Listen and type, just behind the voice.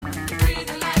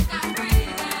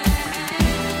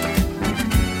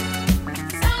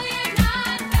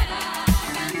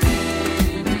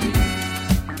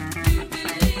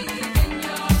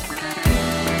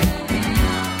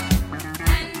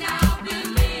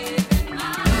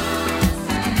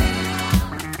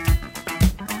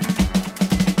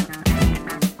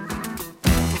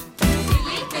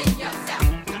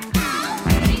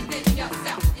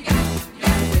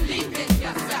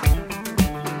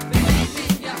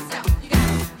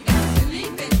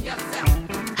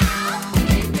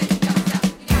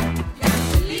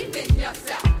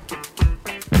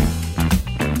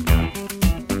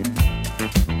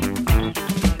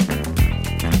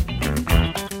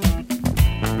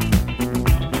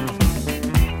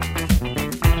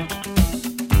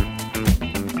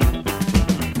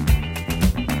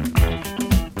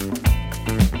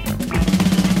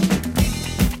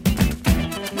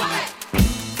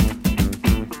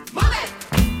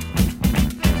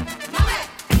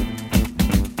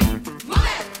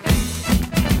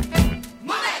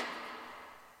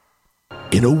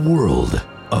In a world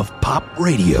of pop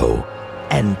radio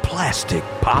and plastic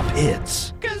pop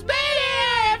hits, 'cause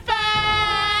baby,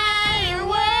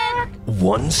 firework.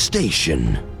 One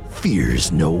station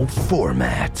fears no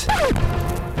format.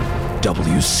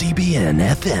 WCBN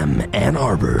FM Ann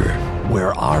Arbor,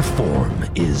 where our form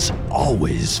is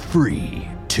always free.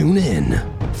 Tune in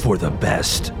for the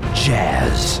best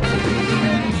jazz,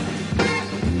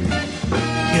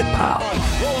 hip-hop,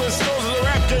 Rolling Stones of the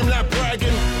rap game, not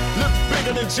bragging. Look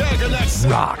bigger than Jagger, that's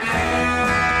rock,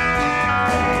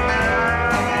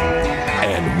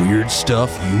 and weird stuff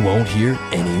you won't hear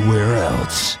anywhere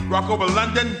else. Rock over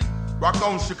London, rock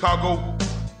on Chicago.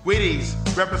 Wheaties,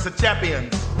 represent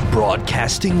champions.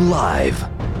 Broadcasting live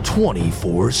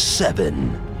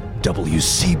 24/7.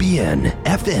 WCBN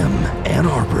FM Ann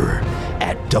Arbor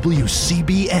at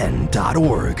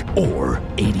WCBN.org or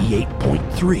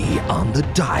 88.3 on the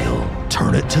dial.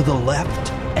 Turn it to the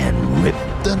left and rip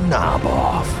the knob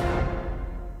off.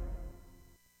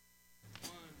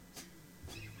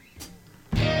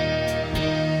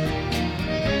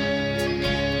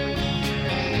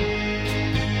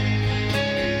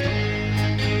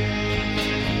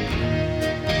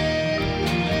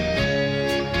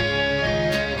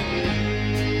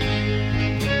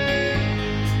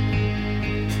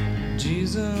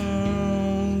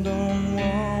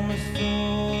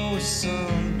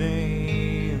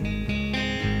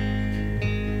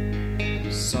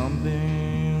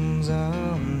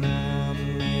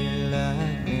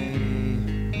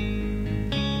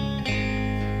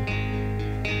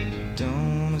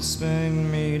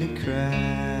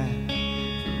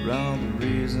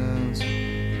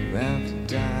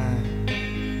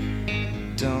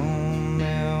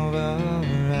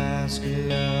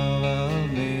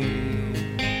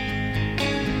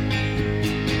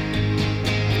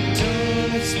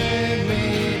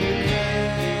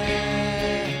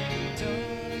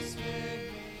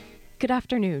 Good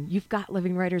afternoon. You've got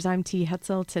Living Writers. I'm T.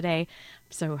 Hetzel. Today,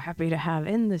 I'm so happy to have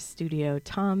in the studio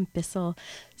Tom Bissell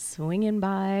swinging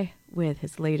by with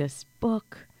his latest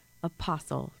book,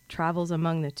 Apostle, Travels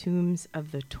Among the Tombs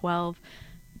of the 12.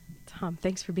 Tom,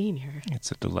 thanks for being here.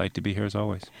 It's a delight to be here as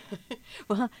always.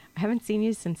 Well, I haven't seen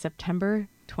you since September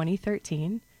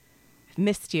 2013. I've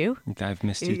missed you. I've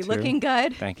missed you You're too. looking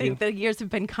good. Thank I you. think the years have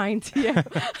been kind to you.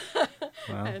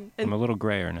 Well, and I'm a little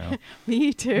grayer now.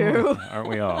 Me too. Aren't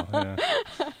we all? Yeah.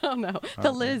 Oh no,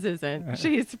 the Liz isn't.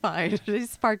 She's fine.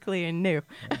 She's sparkly and new.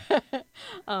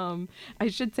 I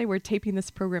should say we're taping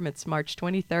this program. It's March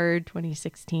 23rd,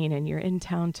 2016, and you're in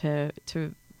town to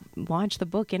launch the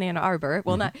book in Ann Arbor.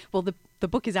 Well, the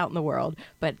book is out in the world,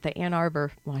 but the Ann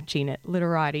Arbor launching it,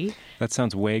 Literati. That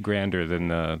sounds way grander than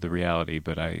the reality,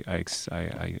 but I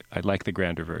like the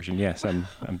grander version. Yes, I'm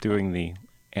doing the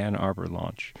Ann Arbor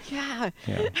launch. Yeah.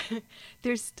 Yeah.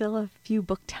 There's still a few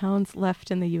book towns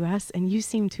left in the U.S., and you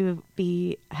seem to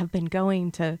have been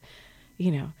going to,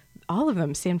 all of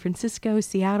them: San Francisco,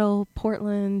 Seattle,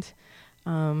 Portland.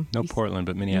 No Portland,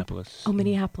 but Minneapolis. Oh,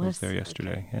 Minneapolis. I was there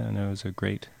yesterday. Okay. Yeah, and it was a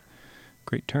great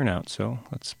turnout. So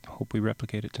let's hope we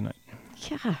replicate it tonight.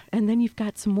 Yeah, and then you've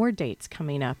got some more dates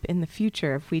coming up in the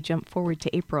future. If we jump forward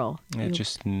to April. Yeah,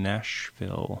 just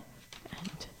Nashville.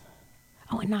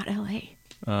 And not L.A.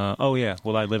 Oh yeah,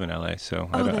 well I live in LA, so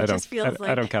I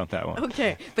don't count that one.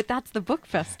 Okay, but that's the book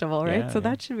festival, right? So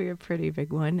that should be a pretty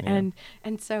big one. Yeah.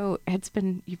 And so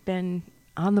you've been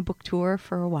on the book tour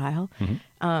for a while,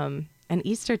 and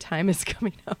Easter time is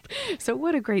coming up. So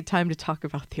what a great time to talk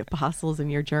about the apostles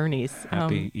and your journeys.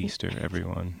 Happy Easter,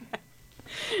 everyone.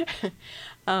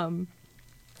 I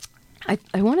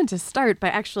wanted to start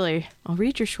by I'll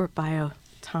read your short bio,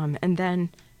 Tom, and then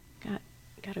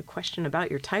got a question about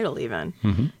your title even.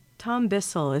 Mm-hmm. Tom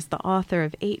Bissell is the author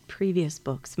of 8 previous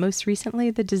books, most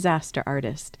recently The Disaster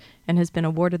Artist, and has been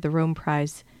awarded the Rome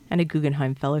Prize and a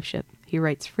Guggenheim Fellowship. He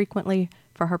writes frequently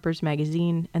for Harper's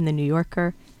Magazine and The New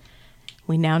Yorker.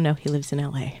 We now know he lives in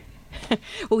L.A.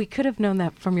 Well, we could have known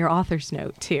that from your author's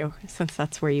note, too, since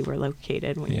that's where you were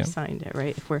located when you signed it,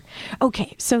 right?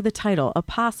 Okay, so the title,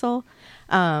 Apostle,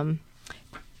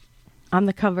 on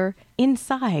the cover,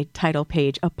 inside title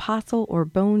page, Apostle or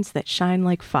Bones That Shine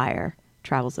Like Fire,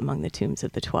 Travels Among the Tombs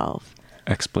of the 12.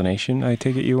 Explanation, I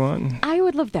take it you want? I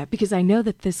would love that because I know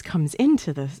that this comes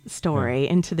into the story,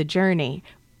 into the journey.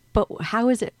 But how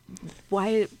is it?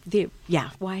 Why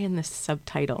in this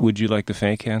subtitle? Would you like the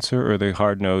fake answer or the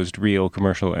hard-nosed, real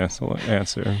commercial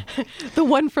answer? The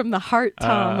one from the heart,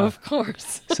 Tom, of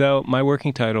course. So my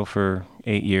working title for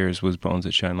 8 years was Bones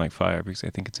That Shine Like Fire because I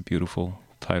think it's a beautiful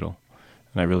title.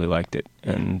 And I really liked it.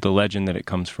 And the legend that it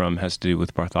comes from has to do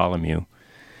with Bartholomew.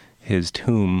 His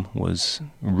tomb was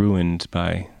ruined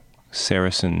by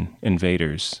Saracen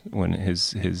invaders when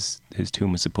his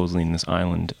tomb was supposedly in this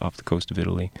island off the coast of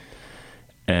Italy.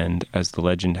 And as the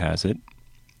legend has it,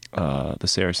 the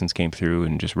Saracens came through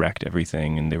and just wrecked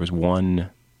everything, and there was one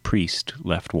priest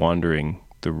left wandering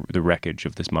the wreckage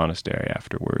of this monastery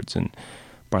afterwards, and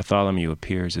Bartholomew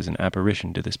appears as an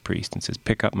apparition to this priest and says,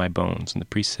 "Pick up my bones." And the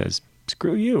priest says,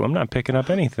 "Screw you, I'm not picking up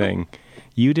anything.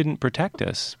 You didn't protect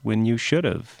us when you should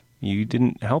have. You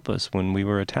didn't help us when we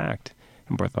were attacked."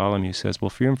 And Bartholomew says, "Well,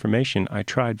 for your information, I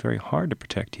tried very hard to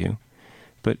protect you,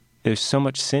 but there's so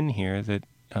much sin here that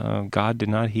God did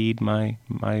not heed my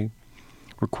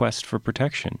request for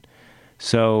protection.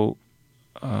 So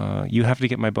you have to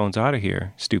get my bones out of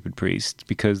here, stupid priest,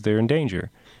 because they're in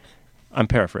danger." I'm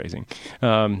paraphrasing.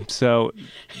 So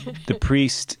the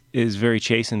priest is very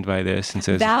chastened by this and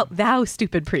says, Thou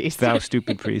stupid priest. Thou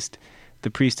stupid priest. The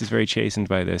priest is very chastened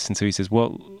by this, and so he says,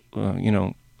 "Well,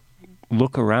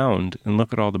 look around and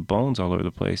look at all the bones all over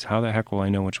the place. How the heck will I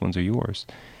know which ones are yours?"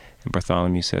 And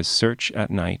Bartholomew says, "Search at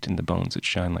night, and the bones that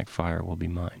shine like fire will be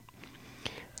mine."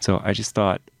 So I just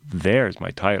thought, there's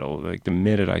my title, like the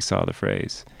minute I saw the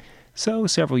phrase. So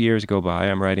several years go by,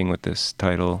 I'm writing with this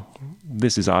title.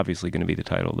 This is obviously going to be the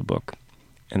title of the book.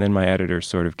 And then my editor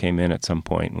sort of came in at some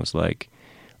point and was like,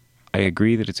 "I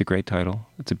agree that it's a great title.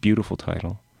 It's a beautiful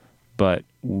title. But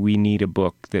we need a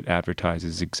book that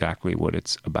advertises exactly what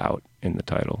it's about in the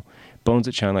title. Bones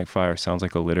That Shine Like Fire sounds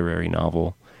like a literary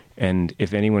novel. And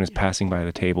if anyone is passing by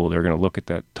the table, they're going to look at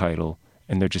that title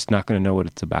and they're just not going to know what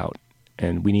it's about.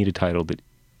 And we need a title that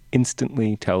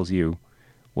instantly tells you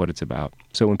what it's about.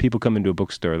 So when people come into a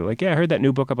bookstore, they're like, "Yeah, I heard that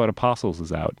new book about apostles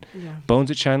is out. Yeah. Bones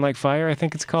That Shine Like Fire, I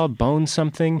think it's called. Bones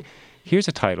something. Here's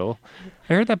a title.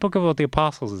 I heard that book about the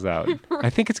apostles is out. I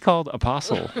think it's called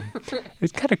Apostle."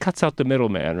 It kind of cuts out the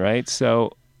middleman, right?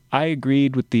 So I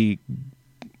agreed with the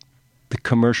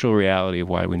commercial reality of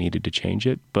why we needed to change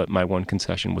it, but my one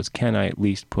concession was, can I at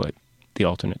least put the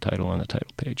alternate title on the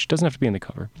title page? It doesn't have to be in the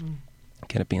cover.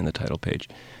 Can it be in the title page?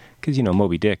 Because,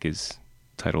 Moby Dick is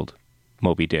titled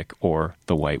Moby Dick or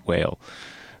The White Whale.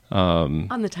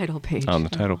 On the title page. On the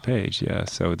title page, yeah.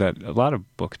 So that a lot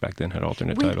of books back then had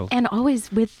alternate titles. And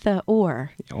always with the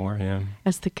or. Or, yeah.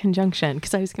 As the conjunction.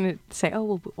 Because I was going to say, oh,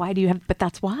 well, why do you have... But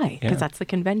that's why. Because that's the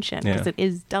convention. Because it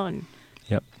is done.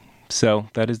 Yep. So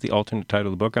that is the alternate title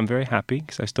of the book. I'm very happy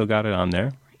because I still got it on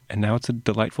there. And now it's a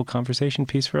delightful conversation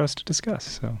piece for us to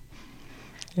discuss. So,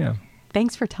 yeah.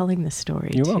 Thanks for telling this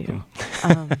story, You're welcome.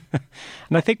 And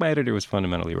I think my editor was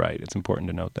fundamentally right. It's important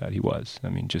to note that he was. I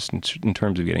mean, just in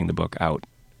terms of getting the book out,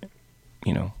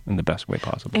 in the best way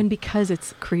possible. And because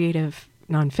it's creative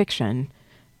nonfiction,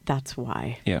 that's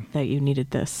why that you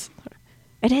needed this.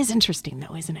 It is interesting,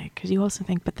 though, isn't it? Because you also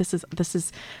think, but this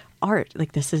is art.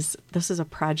 Like this is a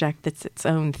project that's its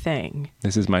own thing.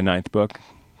 This is my 9th book.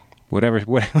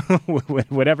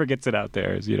 Whatever gets it out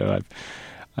there is,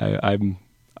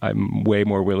 I'm way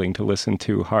more willing to listen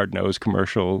to hard-nosed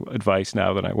commercial advice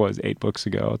now than I was 8 books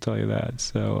ago, I'll tell you that.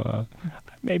 So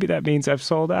maybe that means I've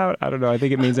sold out. I don't know. I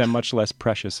think it means I'm much less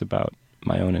precious about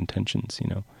my own intentions,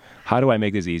 How do I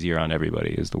make this easier on everybody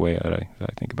is the way that I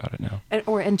think about it now.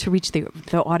 And to reach the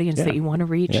audience that you want to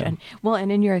reach. Yeah.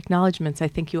 And in your acknowledgments, I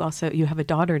think you have a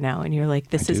daughter now, and you're like,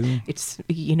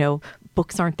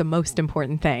 books aren't the most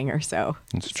important thing or so.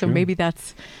 It's true. So maybe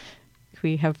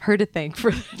we have her to thank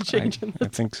for changing. I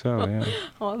think so. Yeah.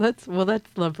 Oh, that's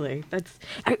lovely.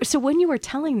 So when you were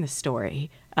telling the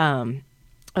story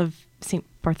of St.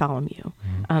 Bartholomew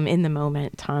in the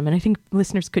moment, Tom, and I think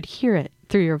listeners could hear it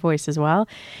through your voice as well.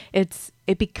 It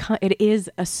is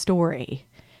a story.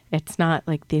 It's not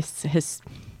like this.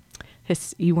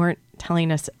 You weren't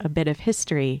telling us a bit of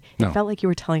history. No. It felt like you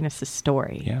were telling us a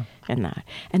story. Yeah.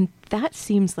 And that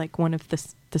seems like one of the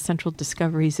central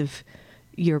discoveries of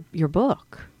your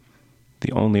book.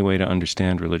 The only way to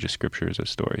understand religious scripture is as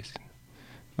stories.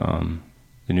 The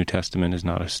New Testament is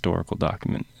not a historical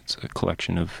document. It's a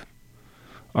collection of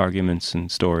arguments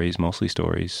and stories, mostly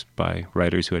stories, by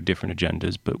writers who had different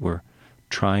agendas, but were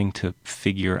trying to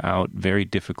figure out very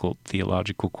difficult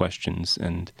theological questions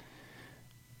and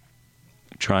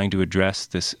trying to address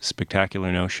this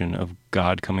spectacular notion of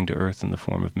God coming to earth in the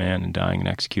form of man and dying an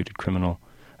executed criminal.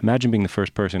 Imagine being the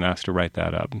first person asked to write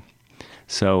that up.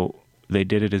 So they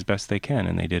did it as best they can,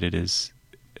 and they did it as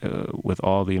with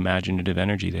all the imaginative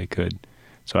energy they could.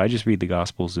 So I just read the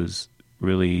Gospels as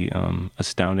really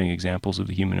astounding examples of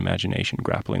the human imagination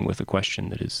grappling with a question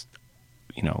that is,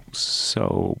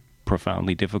 so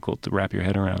profoundly difficult to wrap your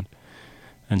head around.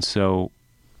 And so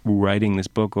writing this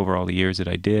book over all the years that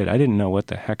I didn't know what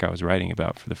the heck I was writing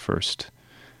about for the first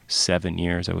 7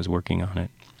 years I was working on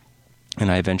it.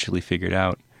 And I eventually figured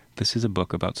out this is a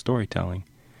book about storytelling.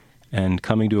 And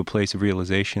coming to a place of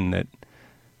realization that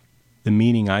the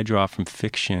meaning I draw from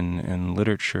fiction and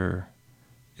literature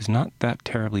is not that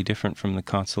terribly different from the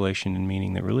constellation and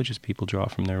meaning that religious people draw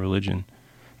from their religion.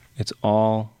 It's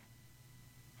all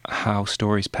how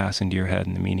stories pass into your head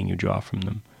and the meaning you draw from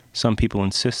them. Some people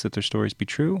insist that their stories be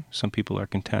true. Some people are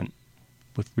content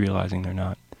with realizing they're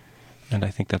not. And I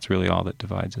think that's really all that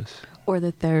divides us. Or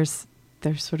that there's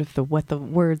sort of what the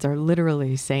words are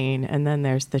literally saying, and then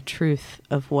there's the truth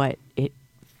of what it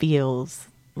feels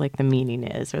like the meaning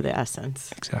is, or the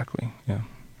essence. Exactly, yeah.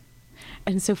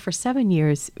 And so for 7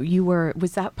 years,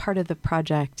 was that part of the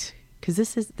project? Because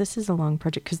this is a long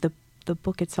project, because the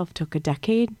book itself took a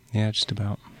decade? Yeah, just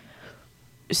about.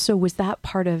 So was that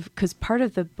part of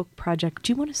the book project,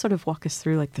 do you want to sort of walk us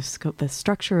through like the scope, the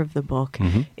structure of the book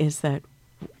is that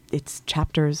it's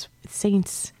chapters,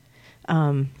 saints.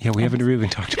 Yeah, we haven't really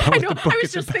talked about what the book is about. I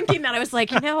was just thinking that. I was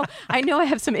like, I know I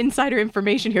have some insider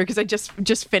information here because I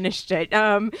just finished it.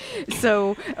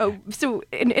 So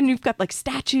you've got like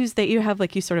statues that you have,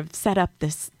 like you sort of set up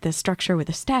this structure with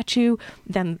a statue,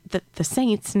 then the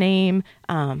saint's name,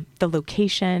 the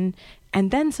location, and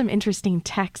then some interesting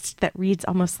text that reads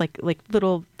almost like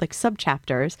little like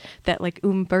subchapters that like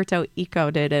Umberto Eco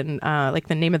did, and like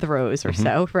The Name of the Rose or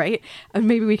so, right? And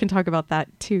maybe we can talk about that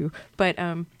too. But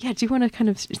do you want to kind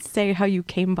of say how you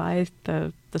came by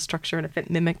the structure and if it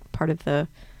mimicked part of the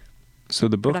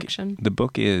production? The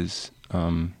book is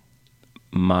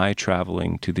my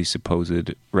traveling to the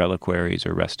supposed reliquaries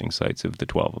or resting sites of the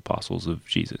 12 apostles of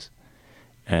Jesus,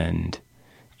 and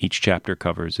each chapter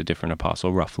covers a different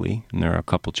apostle, roughly, and there are a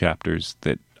couple chapters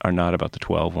that are not about the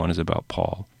 12. One is about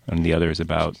Paul, and the other is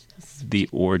about the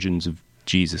origins of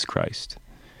Jesus Christ.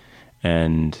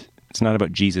 And it's not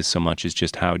about Jesus so much as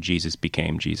just how Jesus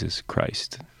became Jesus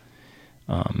Christ.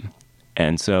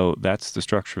 And so that's the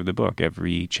structure of the book.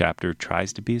 Every chapter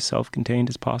tries to be as self-contained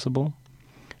as possible,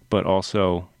 but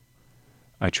also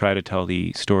I try to tell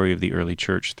the story of the early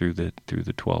church through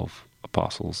the 12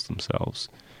 apostles themselves.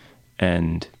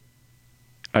 And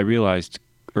I realized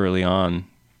early on,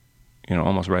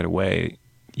 almost right away,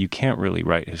 you can't really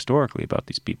write historically about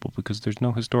these people because there's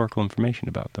no historical information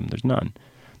about them. There's none.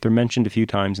 They're mentioned a few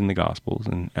times in the Gospels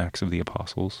and Acts of the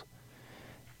Apostles,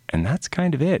 and that's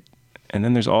kind of it. And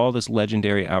then there's all this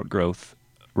legendary outgrowth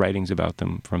writings about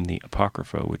them from the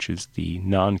Apocrypha, which is the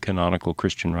non-canonical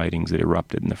Christian writings that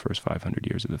erupted in the first 500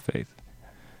 years of the faith,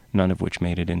 none of which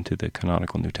made it into the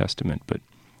canonical New Testament, but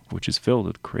which is filled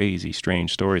with crazy,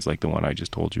 strange stories like the one I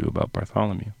just told you about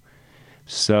Bartholomew.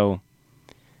 So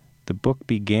the book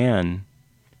began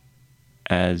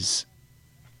as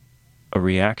a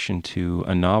reaction to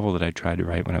a novel that I tried to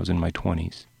write when I was in my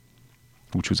 20s,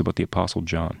 which was about the Apostle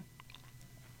John.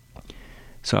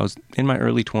 So I was in my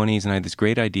early 20s, and I had this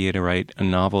great idea to write a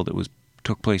novel that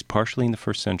took place partially in the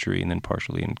first century and then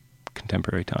partially in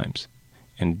contemporary times.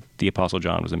 And the Apostle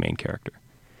John was the main character.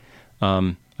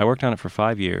 I worked on it for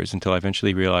 5 years until I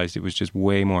eventually realized it was just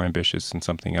way more ambitious than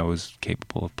something I was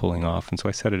capable of pulling off, and so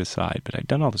I set it aside. But I'd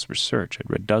done all this research. I'd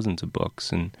read dozens of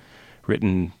books and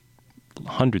written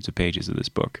hundreds of pages of this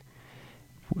book.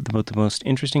 The most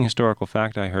interesting historical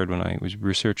fact I heard when I was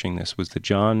researching this was that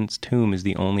John's tomb is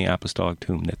the only apostolic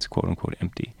tomb that's quote-unquote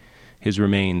empty. His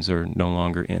remains are no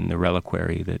longer in the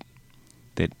reliquary that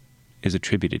is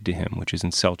attributed to him, which is in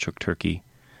Selçuk, Turkey,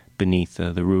 beneath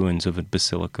the ruins of a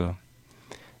basilica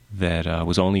that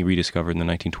was only rediscovered in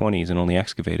the 1920s and only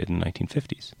excavated in the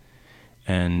 1950s.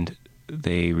 And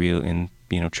they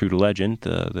true to legend,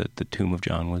 the tomb of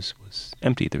John was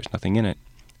empty. There was nothing in it.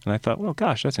 And I thought, well,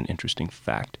 gosh, that's an interesting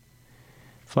fact.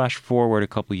 Flash forward a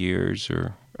couple years,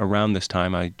 or around this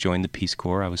time, I joined the Peace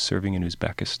Corps. I was serving in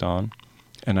Uzbekistan,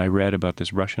 and I read about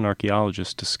this Russian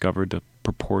archaeologist discovered the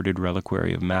purported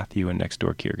reliquary of Matthew in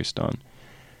next-door Kyrgyzstan.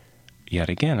 Yet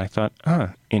again, I thought,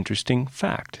 interesting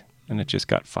fact. And it just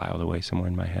got filed away somewhere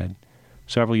in my head.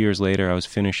 Several years later, I was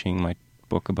finishing my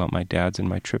book about my dad's and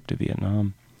my trip to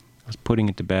Vietnam. I was putting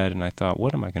it to bed, and I thought,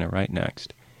 what am I going to write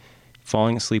next?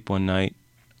 Falling asleep one night,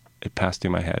 it passed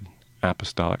through my head,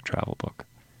 apostolic travel book.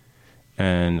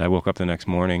 And I woke up the next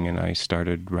morning, and I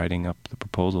started writing up the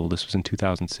proposal. This was in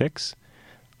 2006.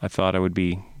 I thought I would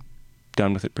be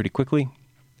done with it pretty quickly.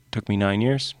 It took me 9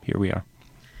 years. Here we are.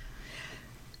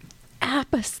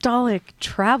 Apostolic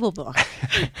travel book.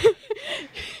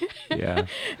 Yeah.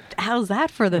 How's that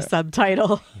for the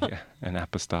subtitle? Yeah, an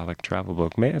apostolic travel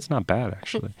book. It's not bad,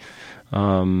 actually.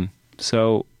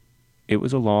 So it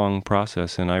was a long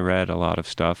process, and I read a lot of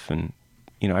stuff. And,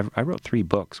 I wrote 3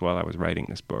 books while I was writing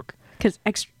this book. Because,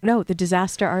 The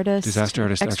Disaster Artist.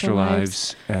 Extra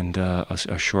Lives, and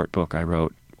a short book I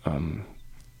wrote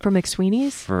For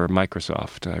McSweeney's? For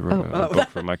Microsoft. I wrote a book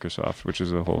for Microsoft, which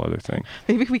is a whole other thing.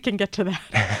 Maybe we can get to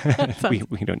that. we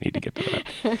don't need to get to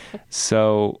that.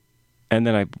 So, and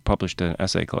then I published an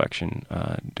essay collection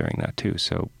during that too,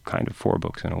 so kind of 4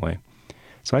 books in a way.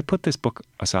 So I put this book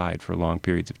aside for long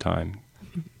periods of time,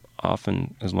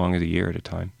 often as long as a year at a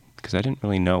time, because I didn't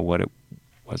really know what it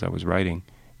was I was writing.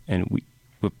 And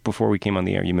before we came on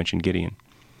the air, you mentioned Gideon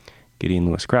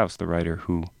Lewis Krauss, the writer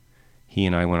who he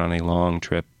and I went on a long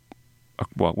trip.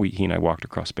 Well, he and I walked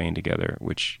across Spain together,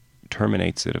 which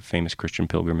terminates at a famous Christian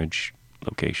pilgrimage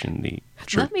location. The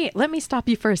church. Let me stop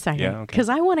you for a second, Yeah, okay. because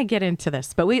I want to get into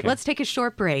this. But let's take a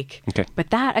short break. Okay.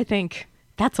 But that, I think,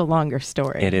 that's a longer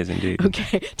story. It is indeed.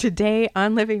 Okay. Today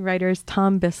on Living Writers,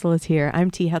 Tom Bissell is here.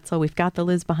 I'm T. Hetzel. We've got the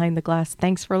Liz behind the glass.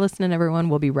 Thanks for listening, everyone.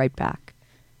 We'll be right back.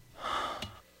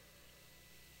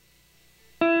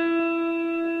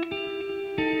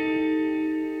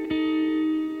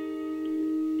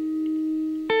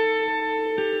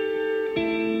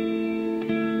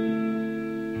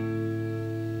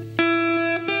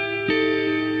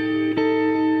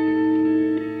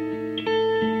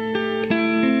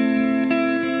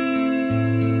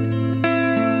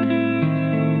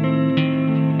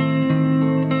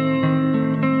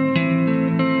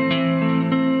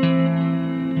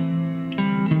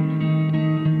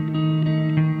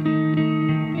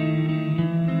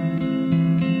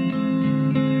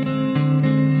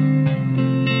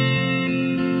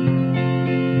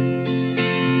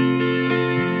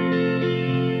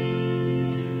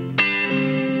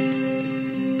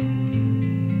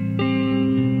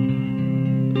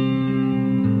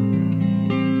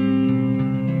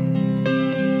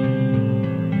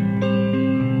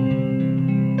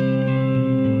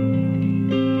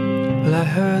 I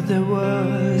heard there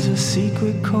was a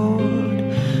secret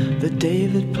chord that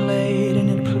David played and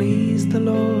it pleased the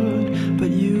Lord.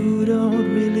 But you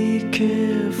don't really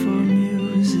care for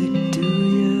music, do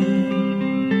you?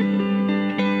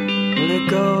 Well, it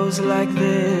goes like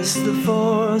this: the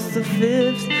fourth, the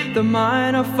fifth, the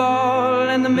minor fall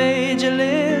and the major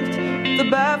lift, the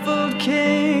baffled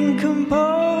king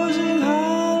composing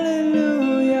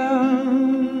hallelujah,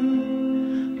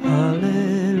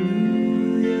 hallelujah.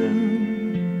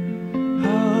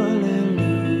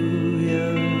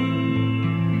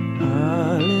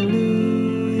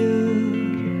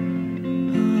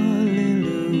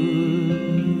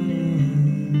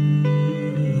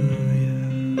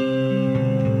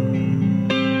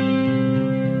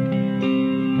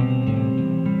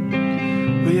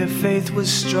 Faith was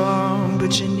strong,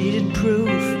 but you needed proof.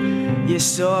 You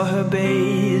saw her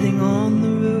bathing on the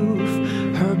roof,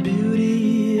 her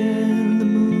beauty and the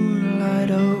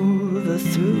moonlight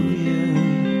overthrew you.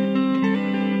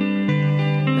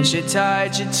 And she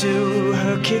tied you to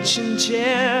her kitchen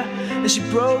chair, and she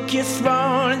broke your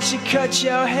throne and she cut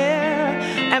your hair,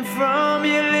 and from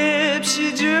your lips she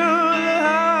drew the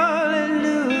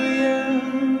hallelujah.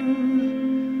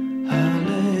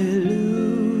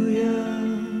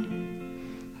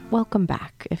 Welcome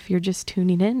back. If you're just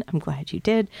tuning in, I'm glad you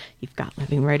did. You've got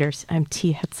Living Writers. I'm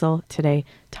T. Hetzel. Today,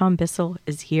 Tom Bissell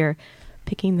is here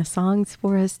picking the songs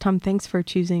for us. Tom, thanks for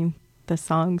choosing the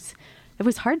songs. It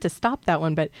was hard to stop that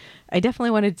one, but I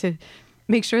definitely wanted to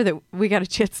make sure that we got a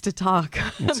chance to talk.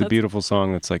 It's a beautiful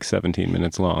song that's like 17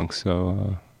 minutes long,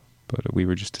 so but we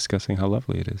were just discussing how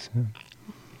lovely it is.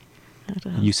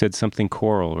 Yeah. You said something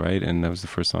choral, right? And that was the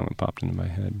first song that popped into my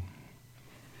head.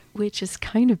 Which is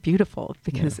kind of beautiful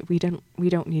because we don't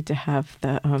need to have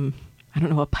the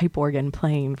a pipe organ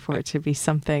playing for it to be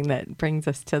something that brings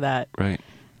us to that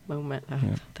moment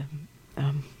of the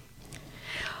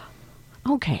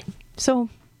okay, so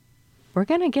we're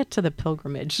gonna get to the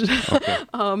pilgrimage.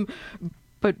 Okay.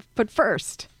 But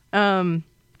first, when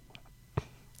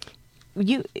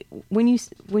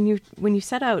you're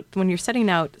setting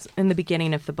out in the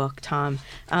beginning of the book, Tom,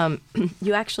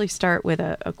 you actually start with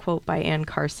a quote by Anne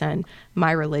Carson: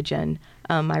 my religion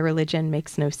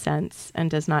makes no sense and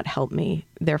does not help me,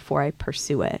 therefore I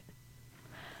pursue it.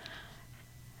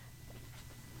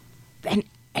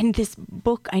 And this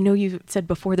book, I know you said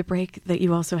before the break that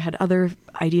you also had other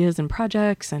ideas and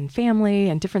projects and family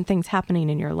and different things happening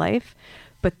in your life,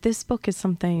 but this book is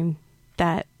something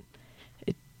that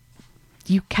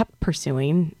you kept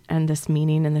pursuing, and this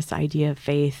meaning and this idea of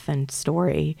faith and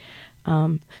story,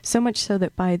 so much so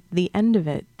that by the end of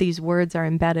it, these words are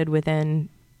embedded within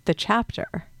the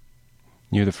chapter.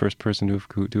 You're the first person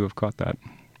to have caught that.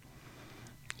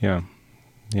 Yeah,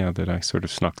 that I sort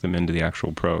of snuck them into the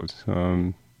actual prose.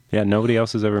 Nobody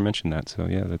else has ever mentioned that, so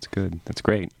yeah, that's good. That's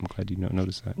great. I'm glad you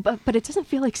noticed that. But it doesn't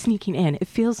feel like sneaking in. It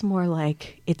feels more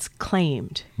like it's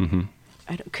claimed. Mm-hmm.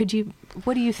 Could you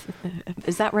what do you?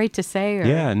 Is that right to say? Or?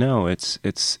 Yeah, no, it's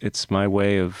my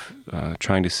way of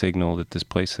trying to signal that this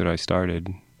place that I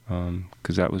started,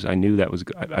 because I knew that was.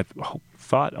 I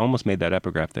thought almost made that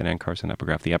epigraph, that Anne Carson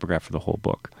epigraph, the epigraph for the whole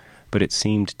book, but it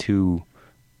seemed too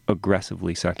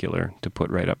aggressively secular to put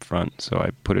right up front, so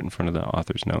I put it in front of the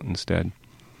author's note instead.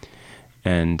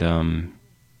 And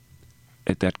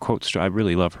that quote, I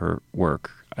really love her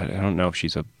work. I don't know if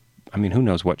she's who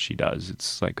knows what she does?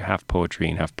 It's like half poetry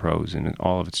and half prose, and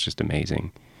all of it's just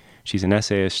amazing. She's an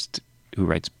essayist who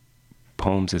writes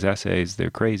poems as essays. They're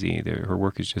crazy. Her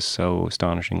work is just so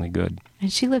astonishingly good.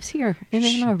 And she lives here in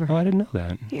Ann Arbor. Oh, I didn't know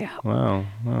that. Yeah.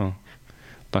 Wow.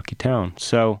 Lucky town.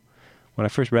 So when I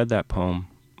first read that poem,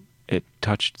 it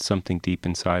touched something deep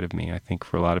inside of me. I think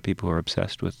for a lot of people who are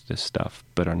obsessed with this stuff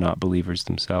but are not believers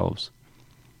themselves,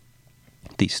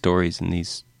 these stories and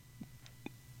these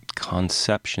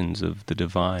conceptions of the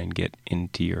divine get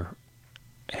into your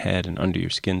head and under your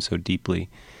skin so deeply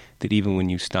that even when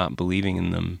you stop believing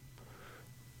in them,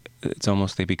 it's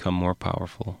almost they become more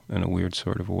powerful in a weird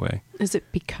sort of a way. Is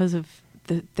it because of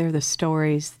they're the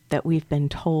stories that we've been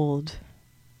told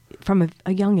from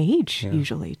a young age,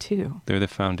 usually, too? They're the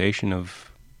foundation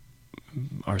of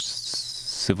our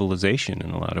civilization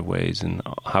in a lot of ways, and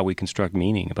how we construct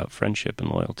meaning about friendship and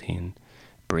loyalty and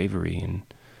bravery and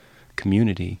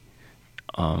community.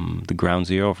 The ground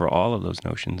zero for all of those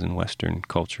notions in Western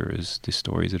culture is the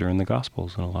stories that are in the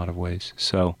Gospels in a lot of ways.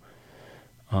 So,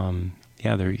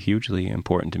 they're hugely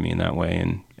important to me in that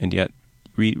way, and yet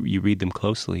you read them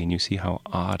closely and you see how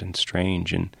odd and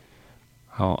strange and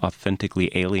how authentically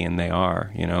alien they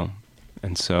are,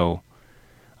 And so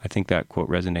I think that quote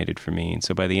resonated for me. And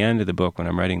so by the end of the book, when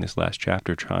I'm writing this last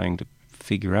chapter, trying to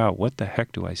figure out what the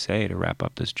heck do I say to wrap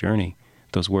up this journey,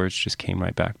 those words just came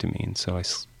right back to me. And so I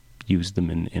used them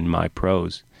in my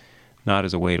prose, not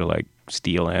as a way to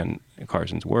steal Anne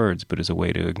Carson's words, but as a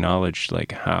way to acknowledge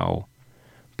how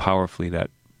powerfully that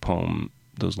poem,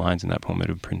 those lines in that poem had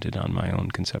imprinted on my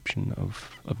own conception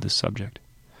of this subject.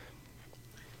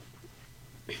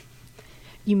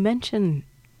 You mentioned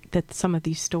that some of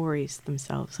these stories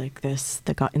themselves, like this,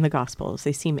 in the Gospels,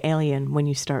 they seem alien when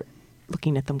you start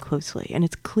looking at them closely. And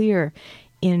it's clear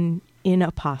in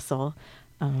Apostle,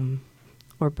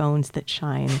 or Bones That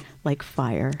Shine Like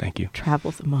Fire, Thank you.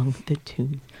 Travels Among the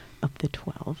Tomb of the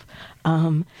 12,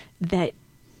 that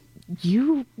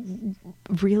you're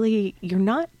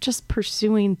not just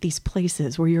pursuing these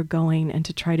places where you're going and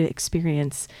to try to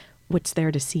experience what's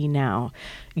there to see now.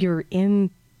 You're in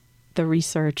the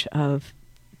research of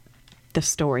the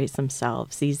stories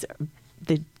themselves.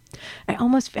 I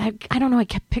don't know, I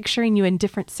kept picturing you in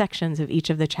different sections of each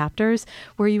of the chapters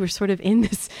where you were sort of in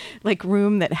this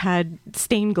room that had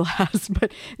stained glass,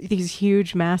 but these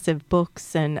huge, massive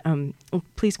books. And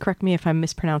please correct me if I'm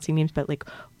mispronouncing names, but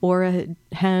Origin.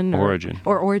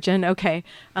 Okay.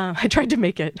 I tried to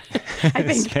make it, I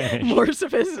think, more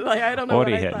sophisticated. I don't know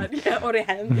Origen. what I thought. Yeah,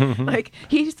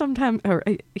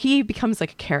 Origen. He becomes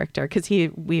like a character because he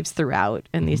weaves throughout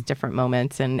in these different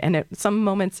moments. And at some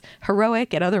moments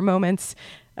heroic, at other moments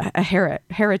a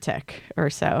heretic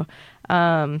or so.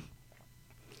 But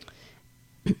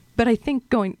I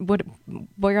think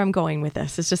where I'm going with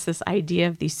this is just this idea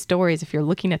of these stories. If you're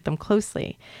looking at them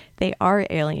closely, they are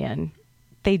alien.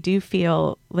 They do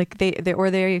feel like they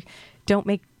don't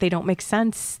make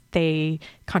sense. They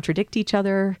contradict each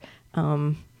other.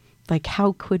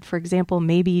 How could, for example,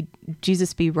 maybe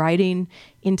Jesus be riding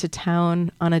into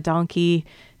town on a donkey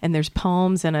and there's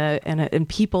palms and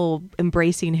people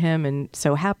embracing him and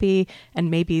so happy,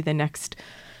 and maybe the next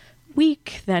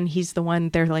week then he's the one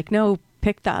they're like, no,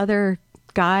 pick the other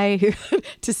guy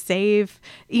to save.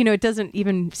 It doesn't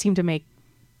even seem to make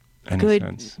any good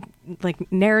sense.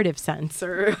 Narrative sense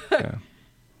or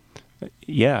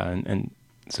and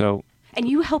so. And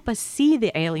you help us see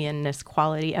the alienness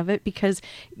quality of it because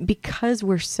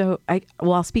we're so,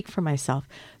 I'll speak for myself,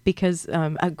 because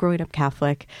growing up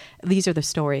Catholic, these are the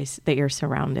stories that you're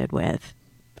surrounded with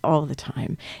all the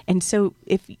time. And so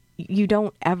if you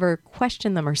don't ever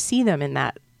question them or see them in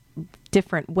that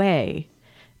different way,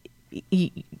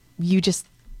 you just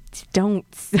don't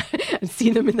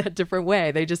see them in that different way.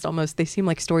 They just they seem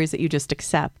like stories that you just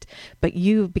accept. But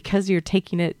because you're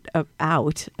taking it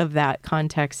out of that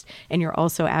context and you're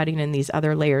also adding in these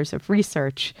other layers of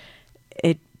research,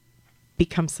 it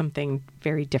becomes something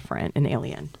very different and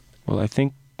alien. Well, I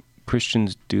think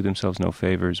Christians do themselves no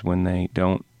favors when they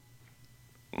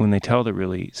tell the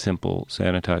really simple,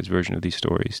 sanitized version of these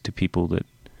stories to people that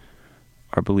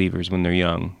are believers when they're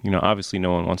young. Obviously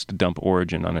no one wants to dump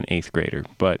Origin on an 8th grader,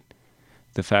 but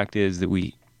the fact is that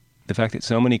the fact that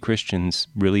so many Christians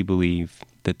really believe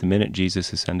that the minute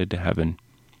Jesus ascended to heaven,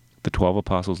 the 12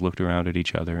 apostles looked around at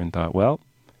each other and thought, well,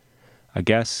 I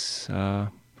guess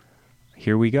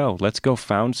here we go. Let's go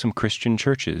found some Christian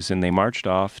churches. And they marched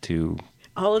off to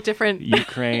all different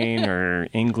Ukraine or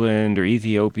England or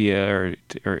Ethiopia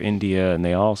or India, and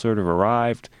they all sort of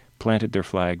arrived, planted their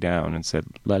flag down and said,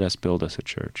 let us build us a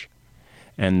church.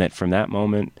 And that from that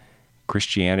moment,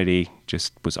 Christianity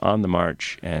just was on the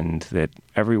march, and that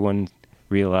everyone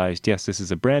realized, yes, this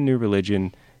is a brand new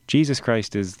religion. Jesus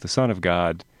Christ is the Son of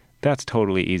God. That's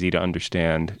totally easy to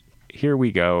understand. Here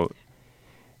we go.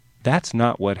 That's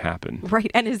not what happened.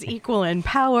 Right, and is equal in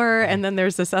power, and then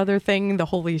there's this other thing, the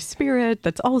Holy Spirit,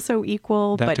 that's also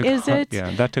equal, but is it?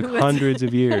 Yeah, that took hundreds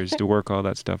of years to work all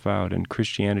that stuff out, and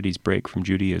Christianity's break from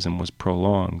Judaism was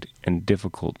prolonged and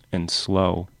difficult and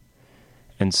slow.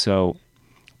 And so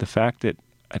the fact that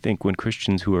I think when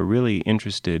Christians who are really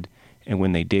interested and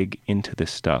when they dig into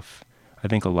this stuff, I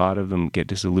think a lot of them get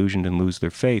disillusioned and lose their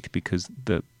faith because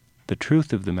the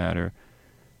truth of the matter,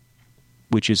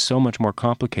 which is so much more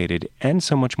complicated and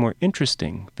so much more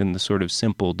interesting than the sort of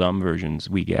simple, dumb versions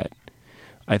we get,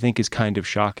 I think is kind of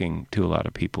shocking to a lot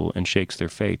of people and shakes their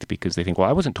faith because they think, well,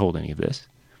 I wasn't told any of this.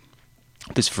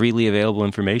 This freely available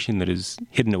information that is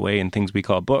hidden away in things we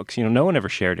call books, no one ever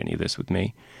shared any of this with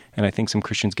me. And I think some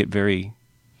Christians get very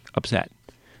upset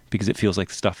because it feels like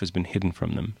stuff has been hidden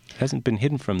from them. It hasn't been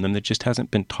hidden from them, it just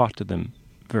hasn't been taught to them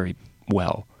very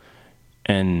well.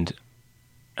 And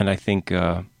I think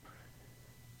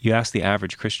you ask the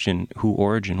average Christian who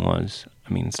Origen was.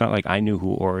 I mean, it's not like I knew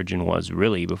who Origen was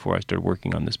really before I started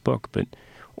working on this book, but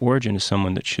Origen is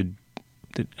someone that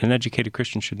an educated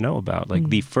Christian should know about, like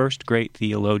the first great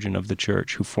theologian of the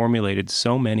church who formulated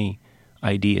so many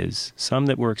ideas, some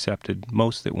that were accepted,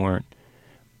 most that weren't,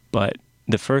 but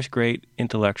the first great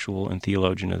intellectual and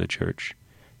theologian of the church,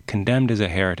 condemned as a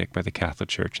heretic by the Catholic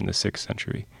Church in the 6th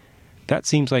century. That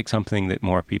seems like something that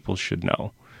more people should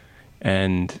know.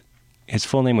 And his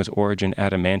full name was Origen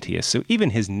Adamantius, so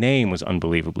even his name was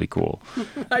unbelievably cool.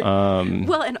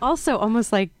 Well, and also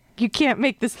almost like you can't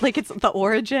make this, like it's the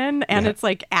origin and it's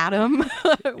like Adam.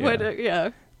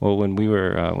 Well,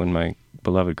 when my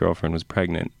beloved girlfriend was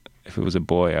pregnant, if it was a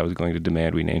boy, I was going to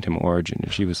demand we named him Origen.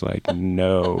 And she was like,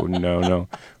 no. I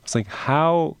was like,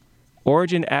 how?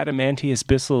 Origen Adamantius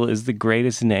Bissell is the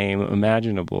greatest name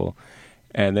imaginable.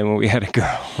 And then when we had a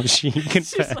girl, she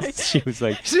confessed. She's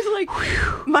like,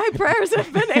 my prayers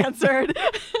have been answered.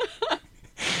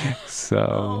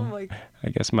 So I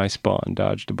guess my spawn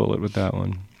dodged a bullet with that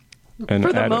one. And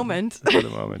for the moment. For the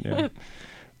moment, yeah.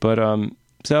 But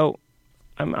so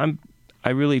I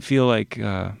really feel like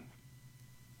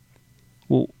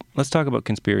well, let's talk about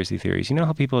conspiracy theories. You know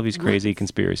how people have these crazy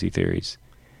conspiracy theories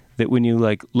that when you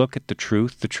look at the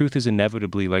truth is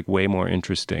inevitably way more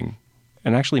interesting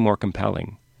and actually more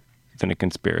compelling than a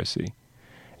conspiracy.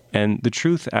 And the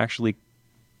truth actually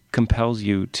compels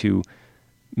you to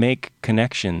make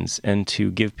connections and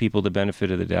to give people the benefit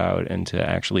of the doubt and to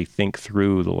actually think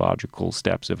through the logical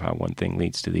steps of how one thing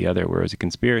leads to the other, whereas a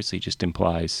conspiracy just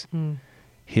implies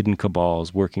hidden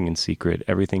cabals working in secret,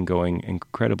 everything going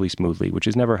incredibly smoothly, which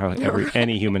is never how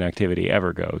any human activity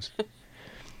ever goes.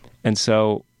 And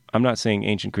so I'm not saying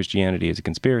ancient Christianity is a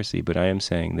conspiracy, but I am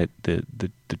saying that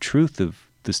the truth of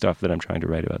the stuff that I'm trying to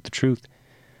write about, the truth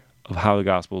of how the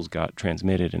Gospels got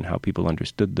transmitted and how people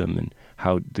understood them and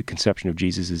how the conception of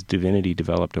Jesus' divinity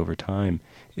developed over time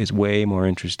is way more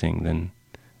interesting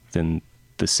than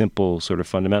the simple sort of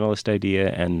fundamentalist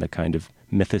idea and the kind of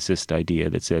mythicist idea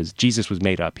that says Jesus was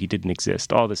made up, he didn't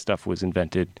exist. All this stuff was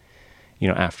invented,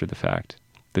 after the fact.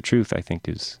 The truth, I think,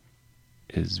 is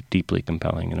deeply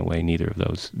compelling in a way neither of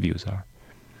those views are.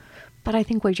 But I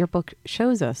think what your book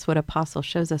shows us, what Apostle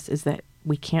shows us, is that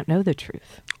we can't know the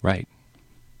truth. Right.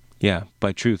 Yeah.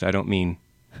 By truth, I don't mean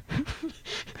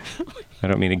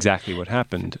exactly what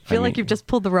happened. I feel like you've just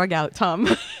pulled the rug out, Tom.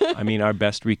 I mean our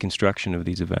best reconstruction of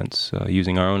these events,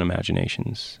 using our own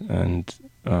imaginations and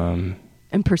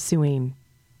pursuing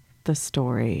the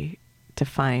story to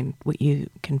find what you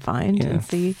can find and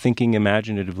see. Thinking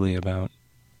imaginatively about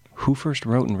who first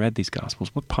wrote and read these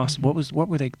Gospels. What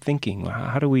were they thinking?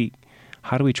 How do we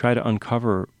try to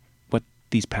uncover what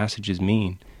these passages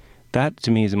mean? That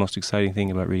to me is the most exciting thing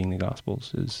about reading the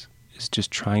Gospels is just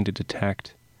trying to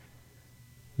detect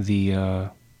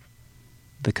the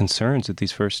concerns that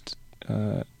these first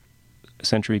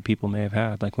century people may have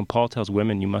had. Like when Paul tells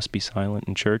women, you must be silent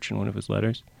in church in one of his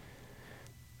letters,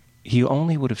 he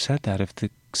only would have said that if the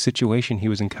situation he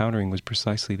was encountering was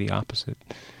precisely the opposite.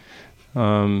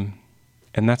 And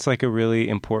that's a really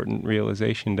important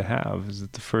realization to have, is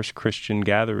that the first Christian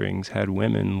gatherings had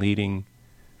women leading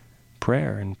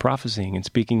prayer and prophesying and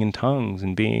speaking in tongues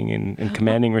and being and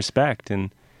commanding respect.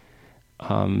 And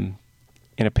in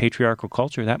a patriarchal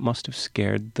culture, that must have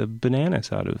scared the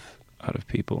bananas out of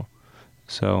people.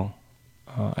 So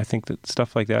I think that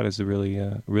stuff like that is a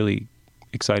really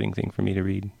exciting thing for me to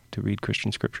read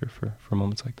Christian scripture for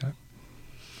moments like that.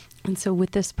 And so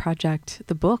with this project,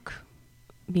 the book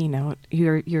being out,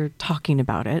 you're talking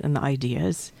about it and the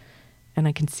ideas, and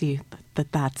I can see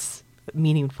that that's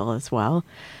meaningful as well.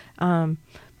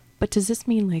 But does this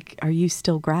mean, like, are you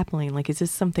still grappling? Like, is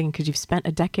this something, because you've spent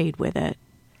a decade with it?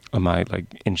 Am I,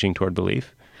 like, inching toward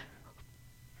belief?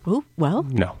 Oh, well,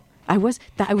 no. I was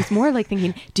more like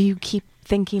thinking, do you keep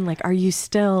thinking, like, are you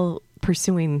still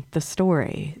pursuing the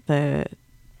story?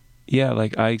 Yeah,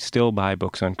 like, I still buy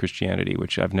books on Christianity,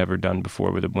 which I've never done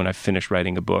before when I finish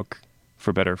writing a book,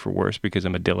 for better or for worse, because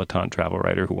I'm a dilettante travel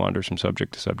writer who wanders from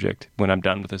subject to subject. When I'm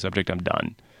done with a subject, I'm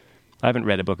done. I haven't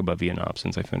read a book about Vietnam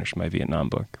since I finished my Vietnam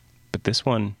book. But this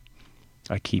one,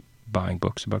 I keep buying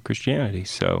books about Christianity,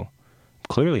 so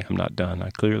clearly I'm not done. I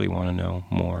clearly want to know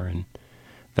more, and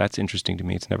that's interesting to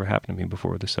me. It's never happened to me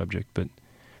before with the subject. But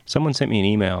someone sent me an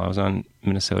email. I was on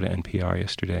Minnesota NPR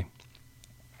yesterday,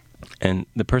 and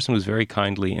the person was very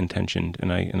kindly intentioned,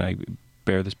 and I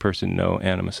bear this person no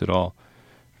animus at all.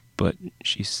 But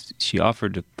she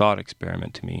offered a thought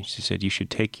experiment to me. She said, you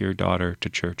should take your daughter to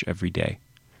church every day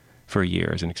for a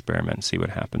year as an experiment and see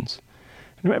what happens.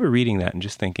 I remember reading that and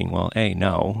just thinking, well, A,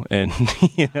 no, and,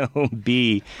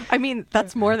 B... I mean,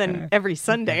 that's more than every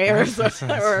Sunday or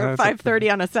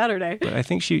 5:30 on a Saturday. But I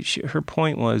think her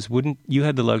point was, wouldn't you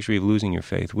had the luxury of losing your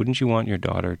faith? Wouldn't you want your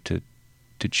daughter to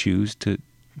choose to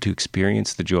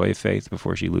experience the joy of faith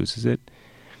before she loses it?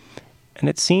 And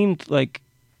it seemed like,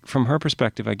 from her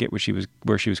perspective, I get where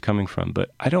she was coming from, but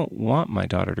I don't want my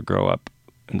daughter to grow up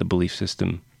in the belief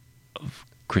system of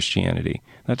Christianity.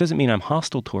 That doesn't mean I'm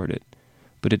hostile toward it.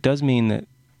 But it does mean that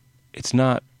it's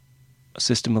not a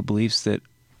system of beliefs that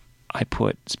I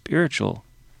put spiritual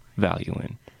value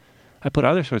in. I put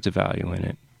other sorts of value in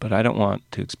it, but I don't want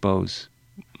to expose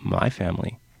my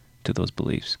family to those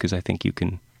beliefs, because I think you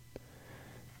can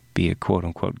be a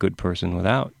quote-unquote good person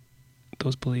without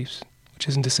those beliefs, which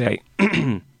isn't to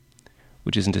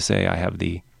say I have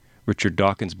the Richard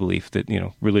Dawkins belief that,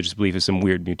 religious belief is some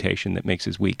weird mutation that makes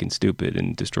us weak and stupid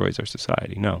and destroys our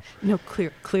society. No. No,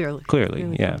 clearly,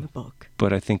 yeah. From the book.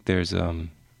 But I think there's a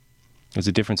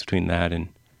difference between that and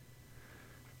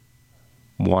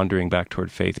wandering back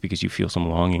toward faith because you feel some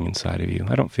longing inside of you.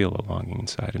 I don't feel a longing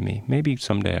inside of me. Maybe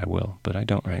someday I will, but I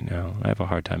don't right now. I have a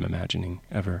hard time imagining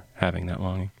ever having that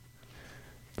longing.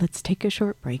 Let's take a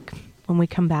short break. When we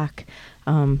come back,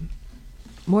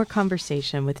 more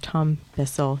conversation with Tom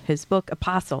Bissell. His book,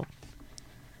 Apostle,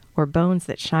 or Bones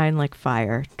That Shine Like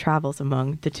Fire, travels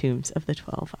among the tombs of the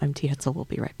 12. I'm T. Hetzel. We'll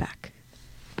be right back.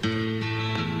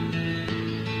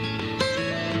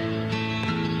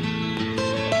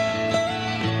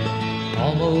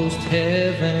 Almost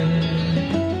heaven,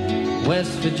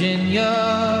 West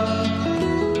Virginia,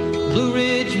 Blue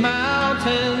Ridge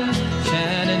Mountains,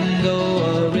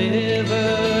 Shenandoah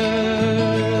River.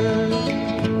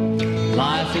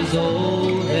 Life is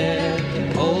old there,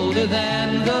 older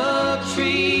than the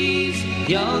trees,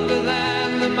 younger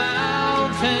than the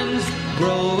mountains,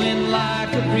 growing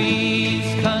like a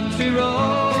breeze. Country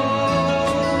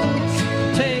roads,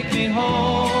 take me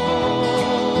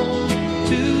home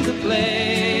to the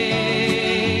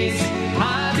place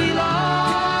I belong,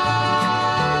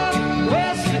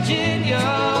 West Virginia.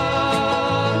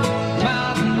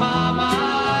 Mountain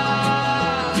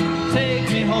mama, take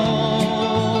me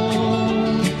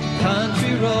home.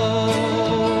 Country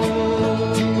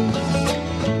roads,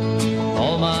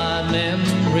 all my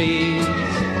memories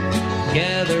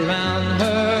gather round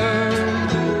her.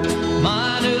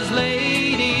 Miner's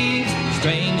lady,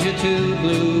 stranger to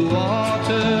blue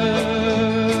water,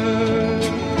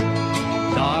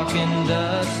 dark and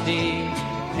dusty,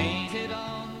 painted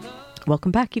on the...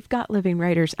 Welcome back. You've got Living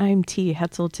Writers. I'm T.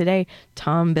 Hetzel. Today,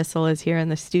 Tom Bissell is here in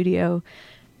the studio.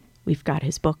 We've got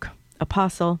his book,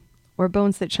 Apostle, or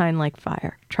Bones That Shine Like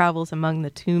Fire, travels among the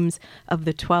tombs of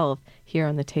the 12, here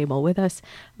on the table with us.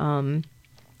 Tom,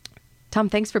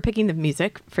 thanks for picking the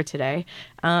music for today.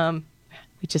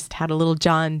 We just had a little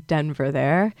John Denver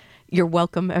there. You're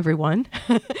welcome, everyone.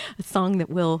 A song that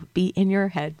will be in your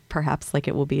head, perhaps like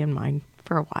it will be in mine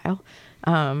for a while.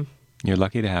 You're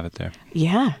lucky to have it there.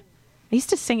 Yeah. I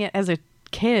used to sing it as a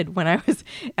kid when I was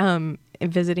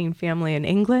visiting family in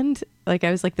England. Like,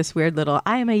 I was like this weird little,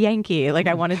 I am a Yankee. Like,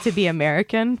 I wanted to be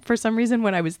American for some reason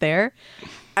when I was there.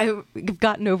 I've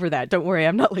gotten over that. Don't worry.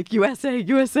 I'm not like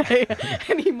USA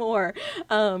anymore.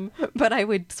 But I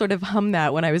would sort of hum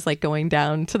that when I was like going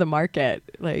down to the market.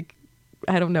 Like,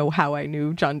 I don't know how I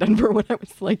knew John Denver when I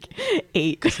was like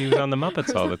 8. Because he was on the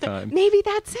Muppets all the time. Maybe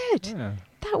that's it. Yeah.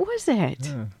 That was it.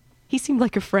 Yeah. He seemed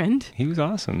like a friend. He was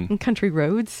awesome. In Country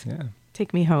Roads. Yeah.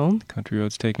 Take Me Home. Country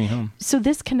Roads Take Me Home. So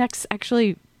this connects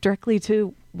actually directly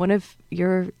to one of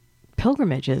your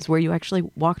pilgrimages where you actually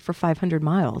walked for 500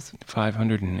 miles.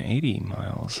 580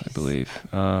 miles, I believe.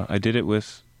 I did it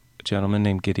with a gentleman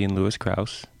named Gideon Lewis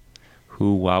Krause,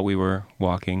 who, while we were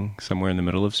walking somewhere in the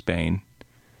middle of Spain,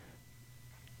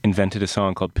 invented a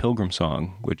song called Pilgrim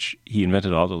Song, which he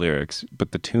invented all the lyrics,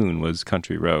 but the tune was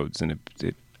Country Roads. And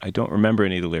I don't remember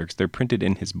any of the lyrics. They're printed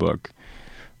in his book.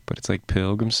 But it's like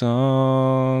Pilgrim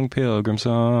Song, Pilgrim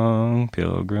Song,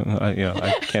 Pilgrim.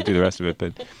 I can't do the rest of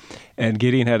it. And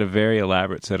Gideon had a very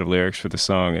elaborate set of lyrics for the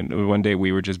song. And one day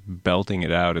we were just belting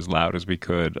it out as loud as we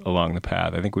could along the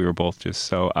path. I think we were both just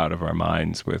so out of our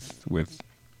minds with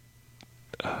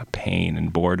pain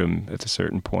and boredom at a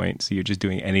certain point. So you're just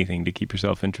doing anything to keep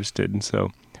yourself interested. And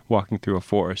so walking through a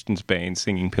forest in Spain,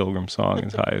 singing Pilgrim Song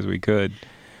as high as we could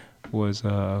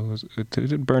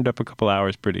it burned up a couple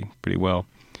hours pretty well.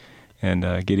 And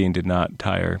Gideon did not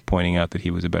tire pointing out that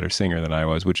he was a better singer than I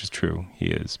was, which is true. He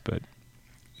is, but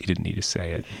he didn't need to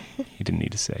say it. He didn't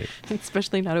need to say it.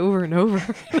 Especially not over and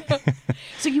over.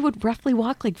 So you would roughly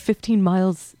walk like 15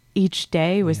 miles each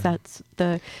day? Was that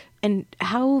the... And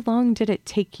how long did it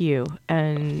take you?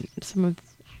 And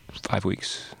 5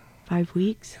 weeks. 5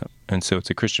 weeks? Yep. And so it's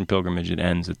a Christian pilgrimage. It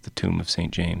ends at the tomb of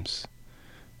St. James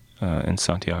in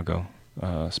Santiago,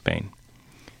 Spain.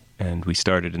 And we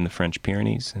started in the French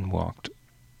Pyrenees and walked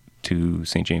to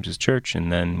St. James's Church,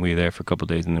 and then we were there for a couple of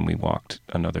days, and then we walked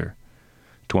another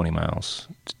 20 miles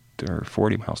or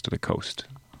 40 miles to the coast.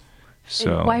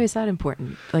 So and why is that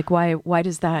important? Like, why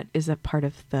is that a part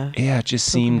of the... Yeah, it just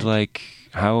seemed like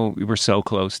how we were so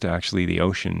close to actually the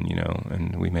ocean,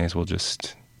 and we may as well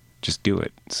just do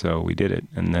it. So we did it.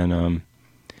 And then...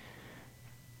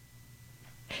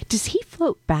 Does he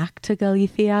float back to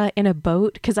Galicia in a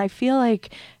boat? Because I feel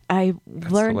like I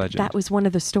learned that was one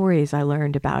of the stories I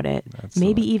learned about it.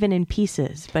 Maybe even in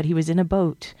pieces, but he was in a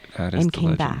boat and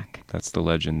came back. That's the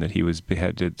legend, that he was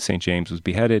beheaded. St. James was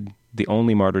beheaded, the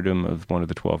only martyrdom of one of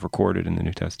the 12 recorded in the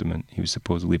New Testament. He was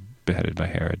supposedly beheaded by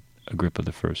Herod Agrippa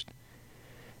I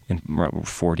in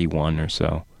 41 or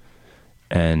so.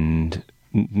 And,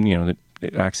 the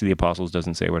Acts of the Apostles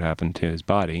doesn't say what happened to his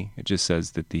body. It just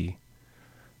says that the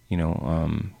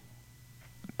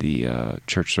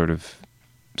church sort of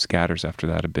scatters after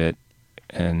that a bit,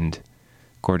 and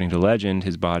according to legend,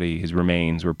 his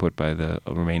remains were put by the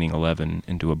remaining 11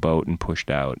 into a boat and pushed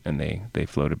out, and they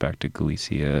floated back to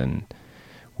Galicia, and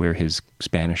where his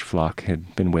Spanish flock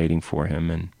had been waiting for him.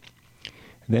 And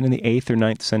then in the 8th or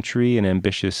 9th century, an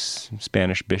ambitious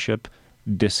Spanish bishop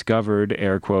discovered,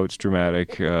 air quotes,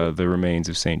 dramatic, the remains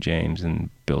of St. James and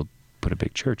put a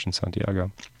big church in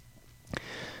Santiago.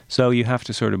 So you have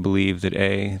to sort of believe that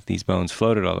these bones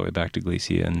floated all the way back to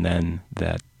Galicia, and then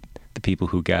that the people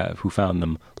who found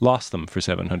them lost them for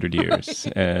 700 years,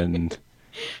 and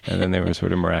then they were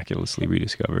sort of miraculously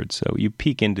rediscovered. So you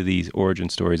peek into these origin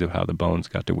stories of how the bones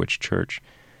got to which church.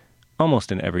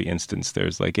 Almost in every instance,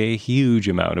 there's like a huge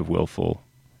amount of willful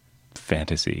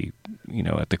fantasy,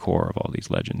 at the core of all these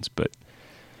legends, but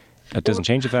that doesn't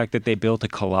change the fact that they built a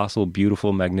colossal,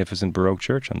 beautiful, magnificent Baroque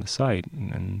church on the site,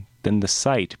 and then the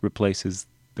site replaces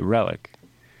the relic.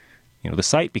 The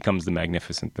site becomes the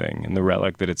magnificent thing, and the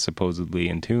relic that it supposedly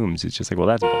entombs is just like, well,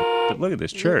 that's bull. But look at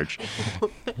this church.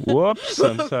 Whoops,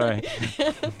 I'm sorry.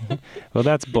 Well,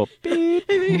 that's bull. Beep.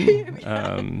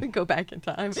 Go back in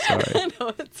time. Sorry.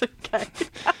 No, it's okay.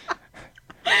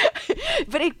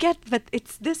 But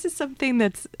this is something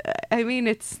that's,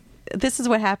 this is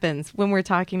what happens when we're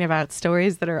talking about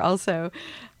stories that are also,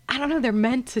 I don't know, they're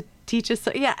meant to teach us.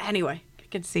 So, yeah, anyway, I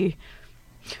can see.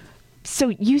 So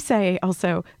you say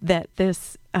also that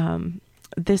this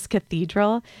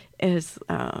cathedral is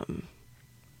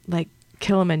like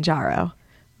Kilimanjaro,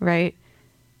 right?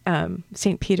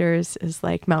 St. Peter's is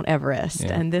like Mount Everest,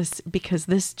 yeah. And because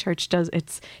this church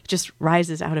it just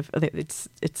rises out of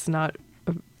it's not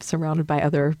surrounded by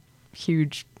other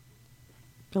huge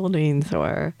buildings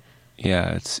or.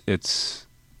 Yeah, it's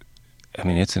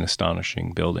an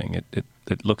astonishing building.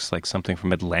 It looks like something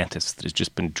from Atlantis that has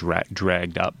just been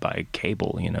dragged up by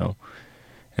cable, and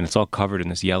it's all covered in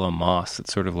this yellow moss that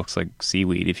sort of looks like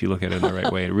seaweed if you look at it in the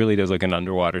right way. It really does like an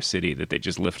underwater city that they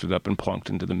just lifted up and plunked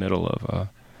into the middle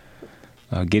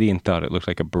Gideon thought it looked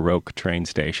like a Baroque train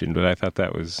station, but I thought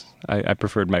that was... I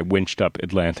preferred my winched-up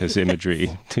Atlantis imagery.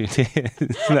 So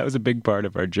that was a big part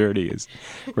of our journey, is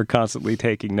we're constantly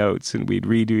taking notes, and we'd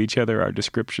read to each other our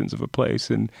descriptions of a place,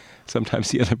 and sometimes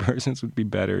the other person's would be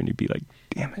better, and you'd be like,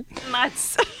 damn it.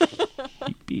 Nuts.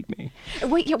 You beat me.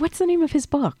 Wait, yeah, what's the name of his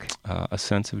book? A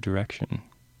Sense of Direction.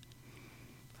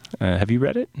 Have you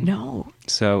read it? No.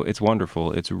 So it's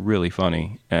wonderful. It's really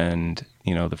funny. And,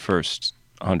 you know, the first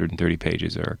 130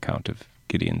 pages are a account of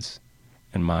Gideon's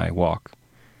and my walk.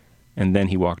 And then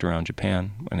he walked around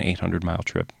Japan, an 800-mile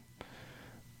trip.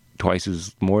 Twice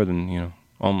as more than, you know,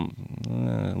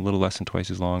 a little less than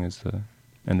twice as long as the...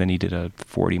 And then he did a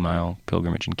 40-mile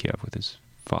pilgrimage in Kiev with his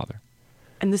father.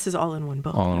 And this is all in one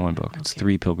book? All in one book. It's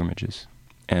 3 pilgrimages.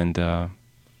 And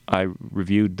I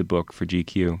reviewed the book for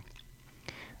GQ,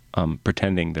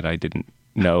 pretending that I didn't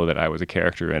know that I was a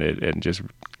character in it, and just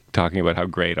talking about how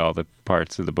great all the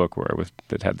parts of the book were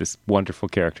that had this wonderful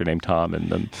character named Tom in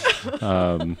them.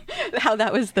 How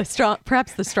that was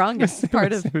perhaps the strongest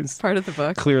part of the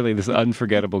book. Clearly, this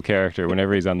unforgettable character,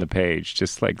 whenever he's on the page,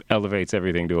 just like elevates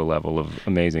everything to a level of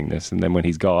amazingness. And then when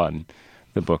he's gone,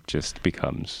 the book just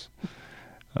becomes...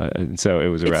 so it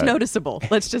was it's noticeable.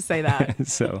 Let's just say that.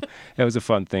 So it was a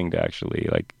fun thing to actually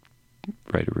like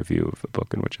write a review of a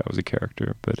book in which I was a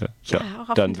character, but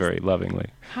done very lovingly.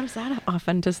 How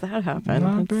often does that happen?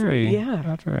 Not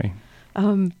very.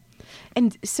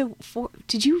 And so,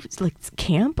 did you like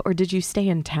camp or did you stay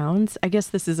in towns? I guess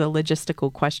this is a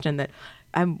logistical question that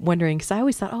I'm wondering, because I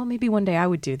always thought, oh, maybe one day I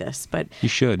would do this, but you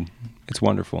should. It's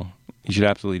wonderful. You should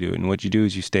absolutely do it. And what you do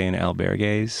is you stay in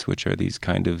albergues, which are these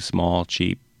kind of small,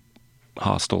 cheap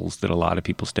hostels that a lot of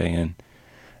people stay in.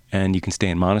 And you can stay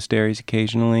in monasteries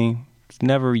occasionally. It's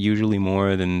never usually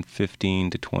more than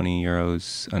 15 to 20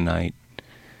 euros a night.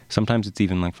 Sometimes it's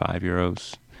even like 5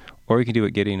 euros. Or you can do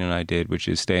what Gideon and I did, which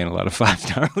is stay in a lot of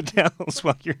 5-star hotels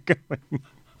while you're going.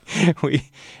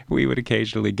 We would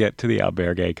occasionally get to the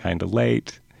albergue kind of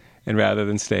late. And rather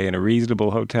than stay in a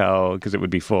reasonable hotel, because it would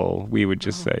be full, we would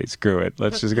just say, screw it,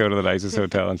 let's just go to the nicest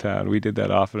hotel in town. We did that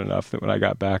often enough that when I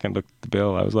got back and looked at the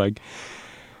bill, I was like,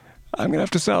 I'm going to have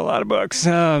to sell a lot of books.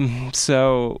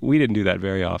 So we didn't do that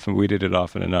very often. We did it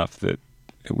often enough that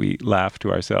we laughed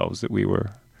to ourselves that we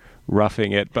were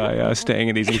roughing it by staying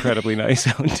in these incredibly nice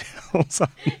hotels.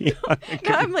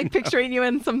 Now I'm like picturing you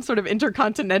in some sort of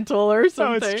intercontinental or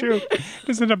something. Oh, it's true.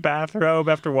 Just in a bathrobe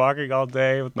after walking all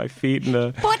day with my feet in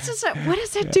the... What does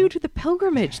that do to the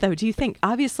pilgrimage, though? Do you think?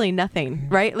 Obviously nothing,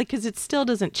 right? Like, because it still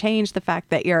doesn't change the fact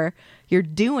that you're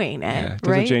doing it, yeah, it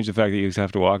doesn't change the fact that you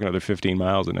have to walk another 15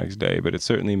 miles the next day, but it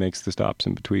certainly makes the stops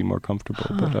in between more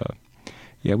comfortable. But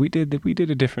yeah, we did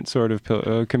a different sort of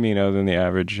Camino than the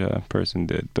average person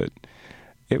did, but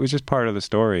it was just part of the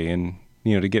story. And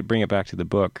you know, to bring it back to the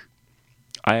book,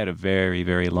 I had a very,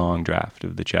 very long draft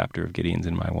of the chapter of Gideon's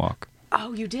in My Walk.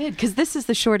 Oh, you did? Because this is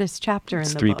the shortest chapter in the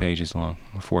book. It's 3 pages long,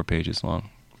 4 pages long.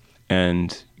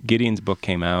 And Gideon's book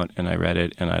came out, and I read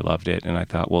it, and I loved it, and I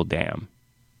thought, well, damn,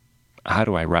 how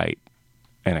do I write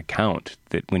an account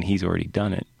that when he's already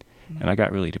done it? And I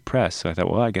got really depressed, so I thought,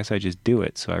 well, I guess I just do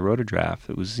it. So I wrote a draft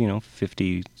that was,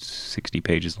 50, 60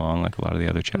 pages long, like a lot of the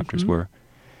other chapters were.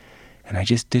 And I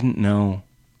just didn't know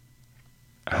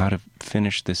how to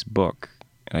finish this book.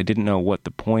 And I didn't know what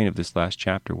the point of this last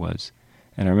chapter was.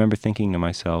 And I remember thinking to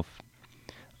myself,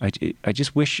 I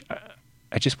just wish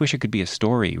it could be a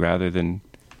story rather than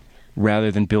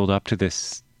build up to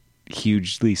this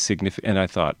hugely significant. And I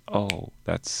thought, oh,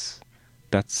 that's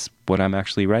what I'm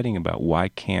actually writing about. Why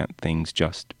can't things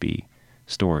just be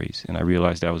stories? And I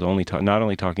realized I was not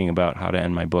only talking about how to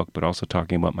end my book, but also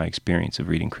talking about my experience of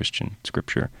reading Christian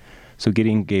scripture. So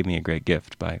Gideon gave me a great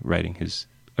gift by writing his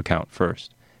account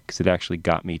first, because it actually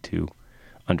got me to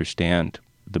understand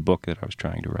the book that I was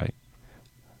trying to write.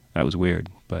 That was weird,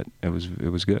 but it was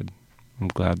good. I'm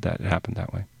glad that it happened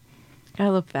that way. I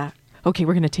love that. Okay,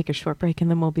 we're going to take a short break, and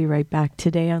then we'll be right back.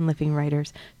 Today on Living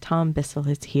Writers, Tom Bissell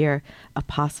is here.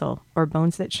 Apostle, or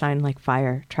Bones That Shine Like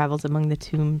Fire, travels among the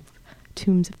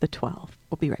tombs of the 12.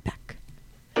 We'll be right back.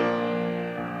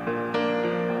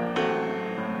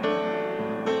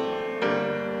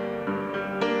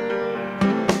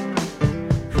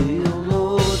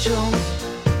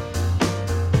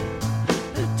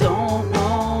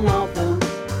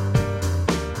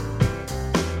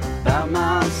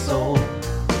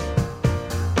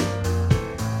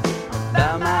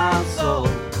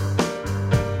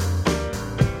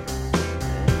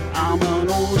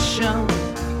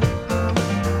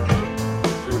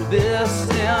 Bill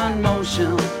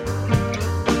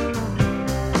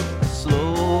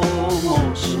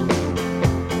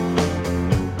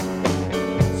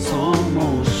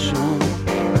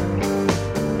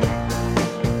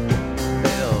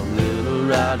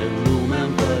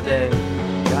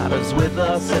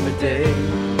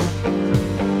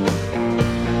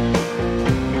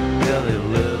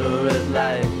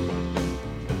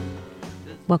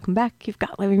Welcome back. You've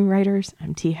got Living Writers.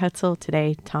 I'm T. Hetzel.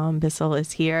 Today, Tom Bissell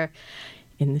is here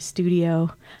in the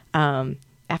studio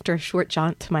after a short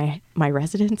jaunt to my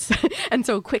residence. And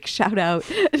so a quick shout out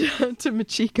to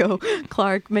Machiko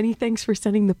Clark. Many thanks for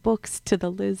sending the books to the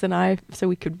Liz and I so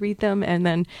we could read them,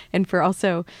 and for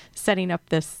also setting up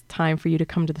this time for you to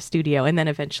come to the studio, and then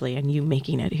eventually and you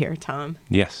making it here, Tom.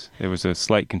 Yes, there was a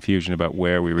slight confusion about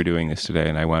where we were doing this today,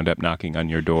 and I wound up knocking on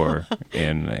your door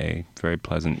in a very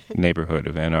pleasant neighborhood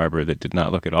of Ann Arbor that did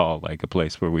not look at all like a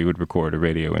place where we would record a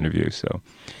radio interview. So.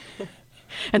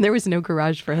 And there was no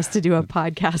garage for us to do a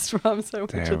podcast from. So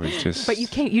there was just... But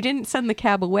you didn't send the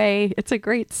cab away. It's a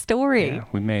great story. Yeah,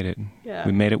 we made it. Yeah.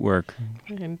 We made it work.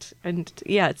 And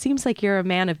yeah, it seems like you're a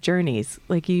man of journeys.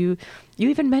 Like you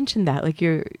even mentioned that. Like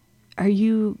are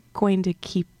you going to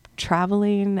keep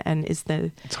traveling? And it's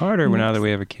harder now that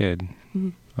we have a kid.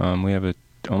 Mm-hmm. We have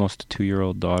almost a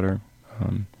 2-year-old daughter.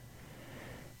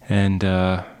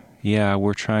 Yeah,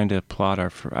 we're trying to plot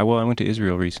I went to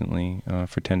Israel recently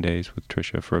for 10 days with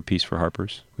Tricia for a piece for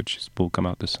Harper's, which will come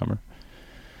out this summer.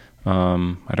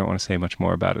 I don't want to say much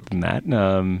more about it than that,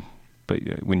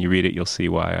 but when you read it, you'll see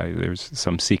why there's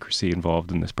some secrecy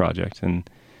involved in this project. And,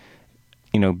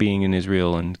 being in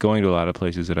Israel and going to a lot of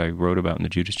places that I wrote about in the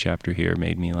Judas chapter here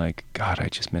made me like, God, I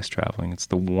just miss traveling. It's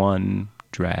the one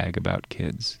drag about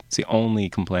kids. It's the only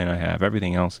complaint I have.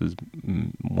 Everything else is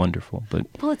wonderful, but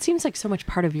well, it seems like so much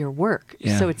part of your work.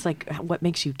 Yeah. So it's like what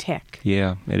makes you tick.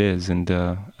 Yeah, it is. And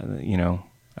I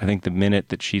think the minute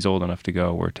that she's old enough to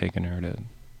go, we're taking her to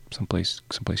someplace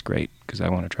great because I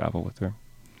want to travel with her.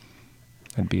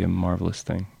 That'd be a marvelous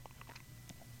thing.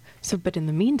 So, but in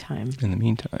the meantime,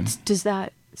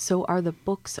 so are the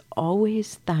books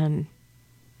always then,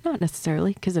 not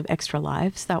necessarily because of Extra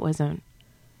Lives, that wasn't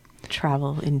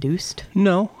travel induced?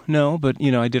 No, but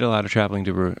I did a lot of traveling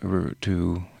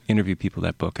to interview people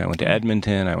that book. I went to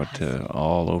Edmonton. I went to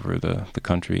all over the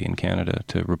country in Canada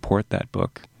to report that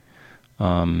book.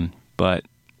 But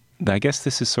I guess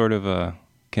this is sort of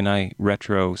can I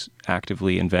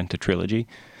retroactively invent a trilogy?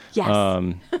 Yes.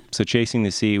 So Chasing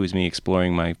the Sea was me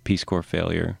exploring my Peace Corps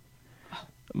failure.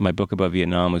 My book about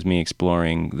Vietnam was me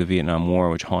exploring the Vietnam War,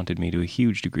 which haunted me to a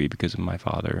huge degree because of my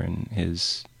father and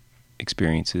his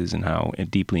experiences and how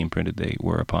deeply imprinted they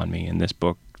were upon me. And this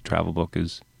book, travel book,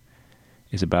 is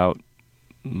about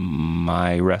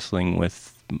my wrestling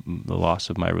with the loss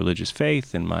of my religious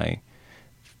faith and my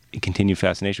continued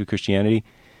fascination with Christianity.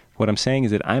 What I'm saying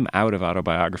is that I'm out of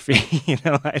autobiography.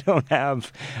 I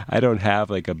don't have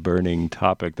like a burning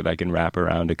topic that I can wrap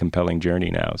around a compelling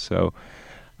journey now. So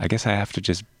I guess I have to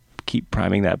just keep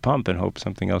priming that pump and hope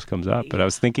something else comes up. But I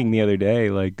was thinking the other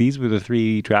day, like, these were the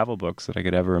 3 travel books that I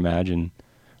could ever imagine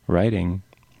writing.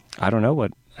 I don't know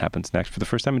what happens next. For the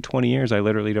first time in 20 years, I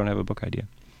literally don't have a book idea.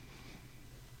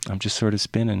 I'm just sort of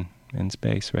spinning in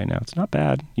space right now. It's not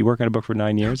bad. You work on a book for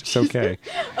 9 years, it's okay.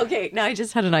 Okay, now I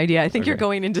just had an idea. I think you're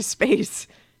going into space.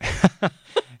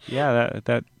 Yeah,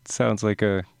 that sounds like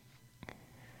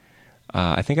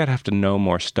I think I'd have to know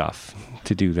more stuff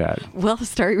to do that. Well,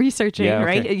 start researching,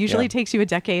 right? It usually takes you a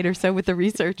decade or so with the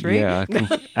research, right? Yeah, I can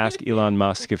ask Elon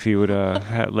Musk if he would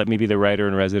let me be the writer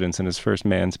in residence in his first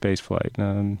manned space flight.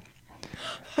 I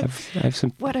have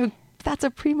some... That's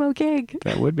a primo gig.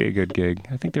 That would be a good gig.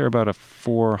 I think there are about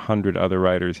 400 other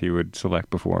writers he would select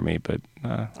before me, but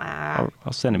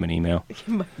I'll send him an email.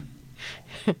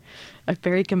 A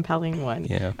very compelling one.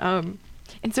 Yeah.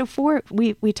 And so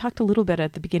we talked a little bit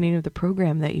at the beginning of the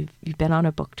program that you've been on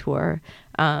a book tour,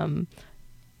 and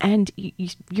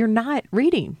you're not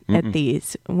reading at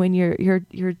these when you're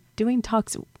doing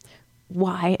talks.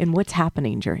 Why and what's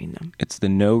happening during them? It's the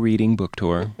no reading book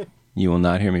tour. You will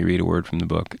not hear me read a word from the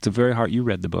book. It's a very hard. You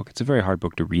read the book. It's a very hard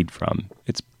book to read from.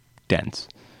 It's dense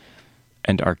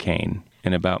and arcane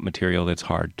and about material that's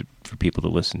hard for people to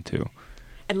listen to.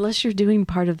 Unless you're doing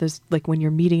part of this, like when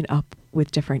you're meeting up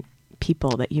with different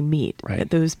people that you meet, right?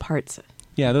 Those parts.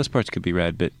 Yeah, those parts could be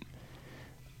read, but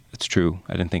it's true.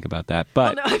 I didn't think about that.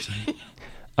 But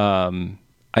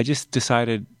I just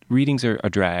decided readings are a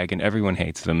drag and everyone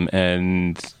hates them.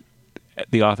 And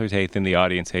the authors hate them. The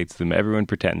audience hates them. Everyone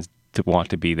pretends to want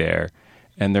to be there.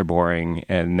 And they're boring.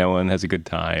 And no one has a good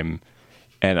time.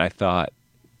 And I thought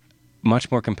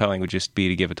much more compelling would just be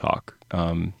to give a talk.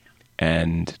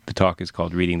 And the talk is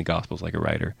called Reading the Gospels Like a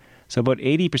Writer. So about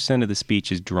 80% of the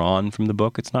speech is drawn from the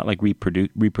book. It's not like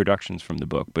reproductions from the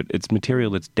book, but it's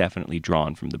material that's definitely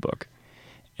drawn from the book.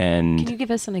 And can you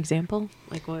give us an example?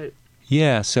 Like what?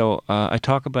 Yeah, so I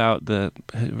talk about the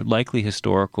likely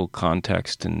historical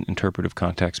context and interpretive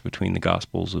context behind the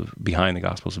Gospels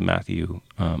of Matthew,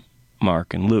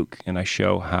 Mark, and Luke, and I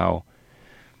show how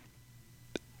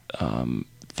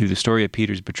through the story of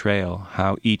Peter's betrayal,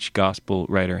 how each gospel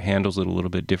writer handles it a little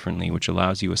bit differently, which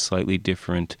allows you a slightly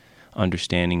different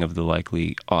understanding of the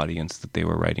likely audience that they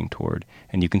were writing toward.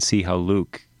 And you can see how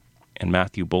Luke and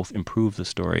Matthew both improve the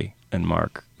story, and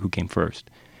Mark, who came first,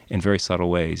 in very subtle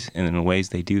ways. And in the ways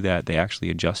they do that, they actually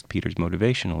adjust Peter's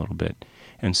motivation a little bit.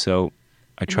 And so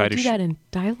I try to do that in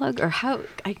dialogue, or how?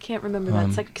 I can't remember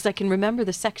that section, because I can remember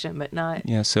the section, but not...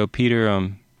 Yeah, so Peter,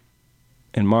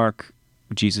 in Mark,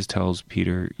 Jesus tells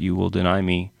Peter, "You will deny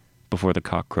me before the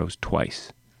cock crows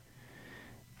twice."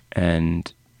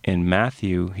 And in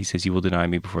Matthew, he says, "You will deny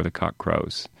me before the cock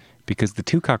crows," because the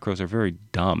two cock crows are very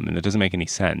dumb, and it doesn't make any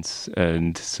sense.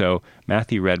 And so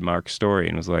Matthew read Mark's story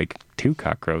and was like, 2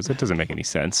 cock crows? That doesn't make any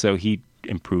sense. So he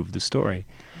improved the story.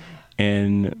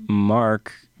 In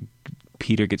Mark,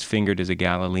 Peter gets fingered as a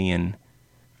Galilean.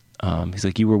 He's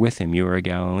like, "You were with him, you were a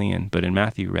Galilean." But in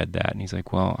Matthew read that, and he's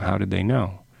like, "Well, how did they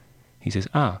know?" He says,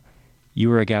 "You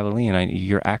were a Galilean,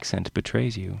 your accent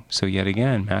betrays you." So yet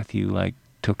again, Matthew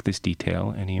took this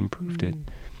detail and he improved it.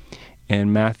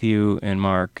 In Matthew and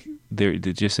Mark,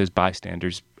 it just says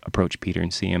bystanders approach Peter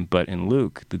and see him. But in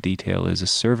Luke, the detail is a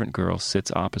servant girl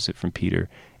sits opposite from Peter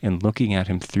and looking at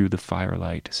him through the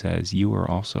firelight says, "You are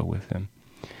also with him."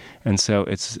 And so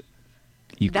that's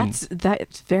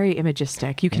very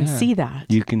imagistic. You can see that.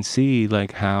 You can see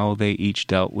how they each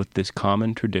dealt with this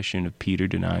common tradition of Peter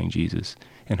denying Jesus,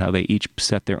 and how they each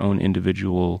set their own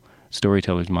individual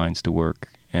storytellers' minds to work.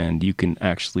 And you can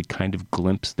actually kind of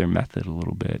glimpse their method a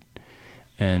little bit.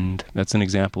 And that's an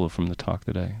example from the talk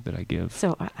that I give.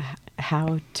 So,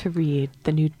 how to read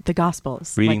the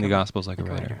Gospels? Reading the Gospels like a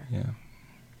writer.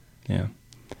 Yeah.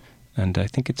 And I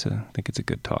think it's a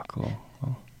good talk.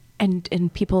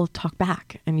 And people talk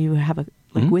back, and you have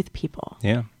with people.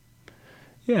 Yeah,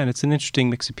 and it's an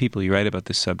interesting mix of people. You write about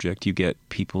this subject. You get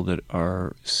people that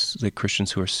are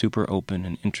Christians who are super open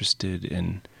and interested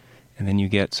in, and then you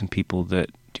get some people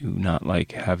that do not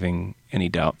like having any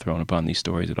doubt thrown upon these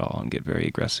stories at all and get very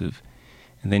aggressive.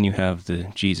 And then you have the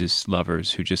Jesus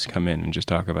lovers who just come in and just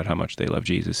talk about how much they love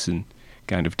Jesus and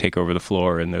kind of take over the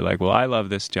floor, and they're like, "Well, I love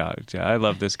this I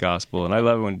love this gospel, and I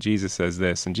love when Jesus says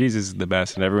this, and Jesus is the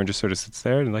best," and everyone just sort of sits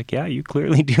there and yeah, you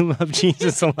clearly do love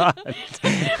Jesus a lot.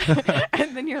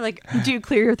 And then you're like, do you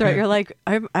clear your throat? You're like,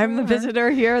 I'm the visitor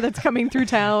here that's coming through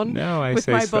town with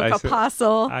my book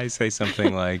Apostle. I say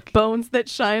something like, "Bones that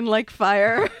shine like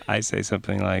fire." I say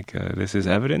something like, "This is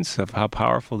evidence of how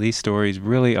powerful these stories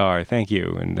really are. Thank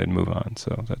you," and then move on.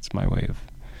 So that's my way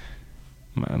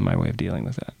of dealing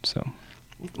with that. So.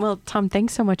 Well, Tom,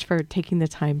 thanks so much for taking the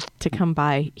time to come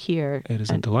by here. It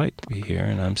is a delight to be here,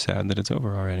 and I'm sad that it's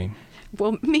over already.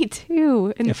 Well, me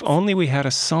too. And if only we had a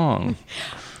song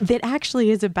that actually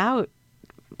is about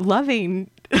loving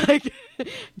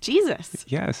Jesus.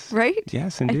 Yes. Right?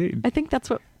 Yes, indeed. I think that's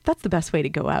the best way to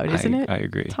go out, isn't it? I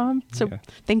agree. Tom, so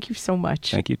thank you so much.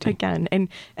 Thank you, Tim. Again.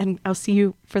 And I'll see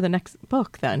you for the next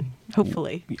book then,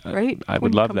 hopefully, right? I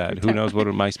would love that. Who knows what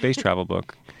my space travel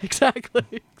book. Exactly.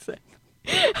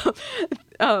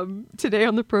 Today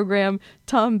on the program,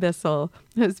 Tom Bissell,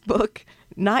 his book,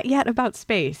 not yet about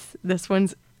space. This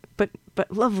one's, but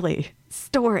lovely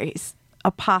stories.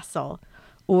 Apostle,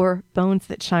 or Bones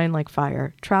That Shine Like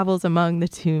Fire, travels among the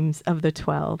tombs of the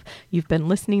 12. You've been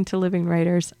listening to Living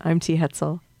Writers. I'm T.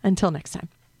 Hetzel. Until next time.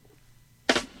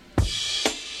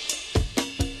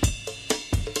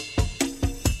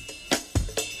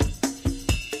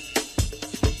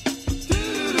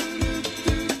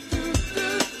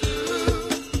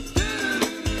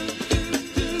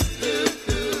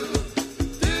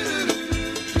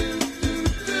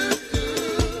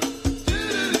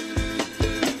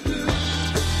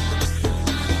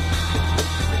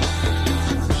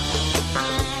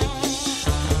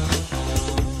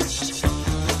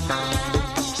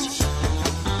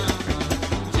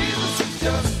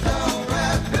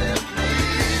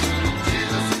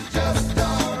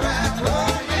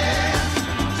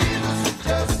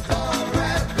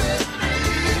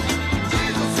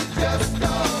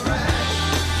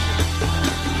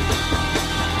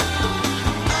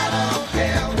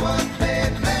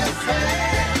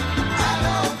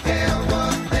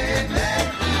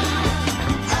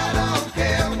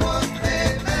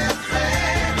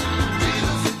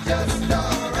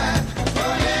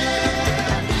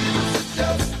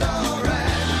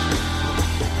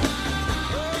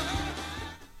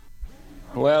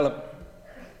 Well,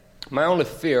 my only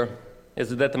fear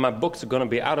is that my books are going to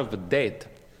be out of date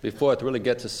before it really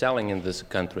gets to selling in this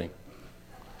country.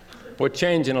 We're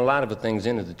changing a lot of things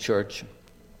into the church,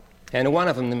 and one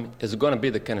of them is going to be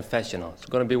the confessional. It's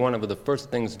going to be one of the first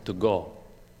things to go.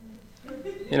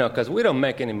 You know, because we don't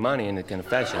make any money in the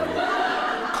confessional.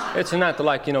 It's not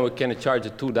like, we can charge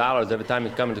you $2 every time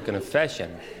you come to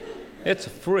confession. It's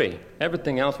free.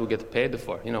 Everything else we get paid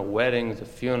for. Weddings,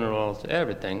 funerals,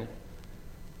 everything.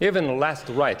 Even the last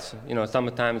rites.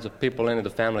 Sometimes the people in the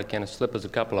family can slip us a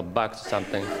couple of bucks or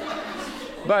something.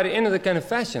 But in the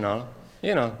confessional,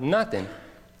 nothing.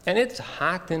 And it's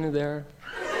hot in there.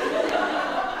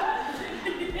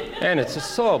 And it's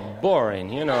just so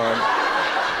boring,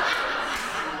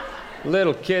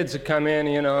 Little kids come in,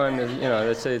 and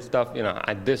they say stuff,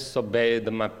 I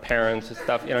disobeyed my parents and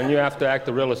stuff, and you have to act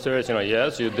really serious,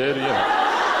 yes, you did,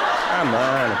 Come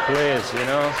on, please,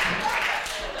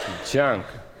 Junk.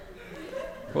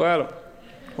 Well,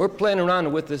 we're playing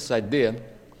around with this idea.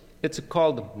 It's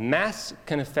called mass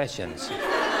confessions.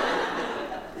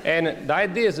 And the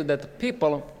idea is that the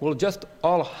people will just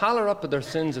all holler up their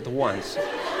sins at once.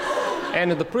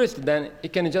 And the priest then, he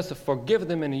can just forgive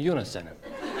them in unison.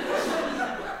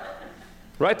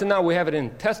 Right now we have it in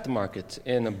test markets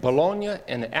in Bologna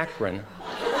and Akron.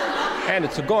 And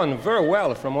it's going very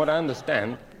well from what I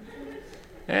understand.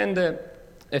 And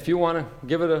if you want to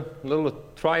give it a little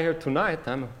try here tonight,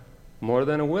 I'm more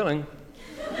than willing.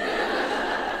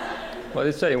 What do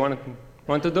you say? You want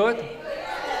to do it?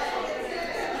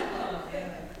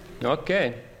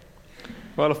 Okay.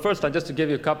 Well, first, I just give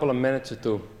you a couple of minutes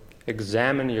to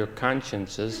examine your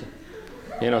consciences.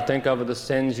 Think of the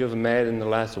sins you've made in the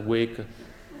last week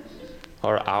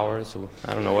or hours.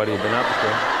 I don't know what you've been up to.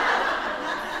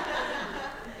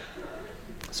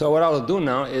 So what I'll do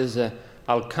now is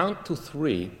I'll count to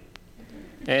 3.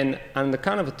 And on the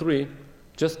count of 3,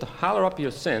 just holler up your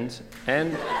sins,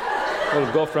 and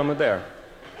we'll go from there.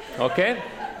 Okay?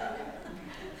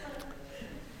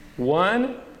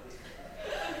 1,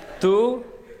 2,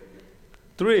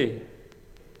 3.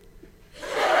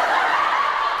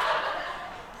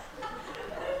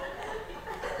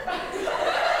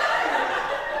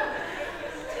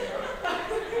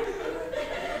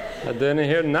 I didn't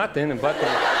hear nothing but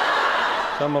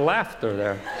some laughter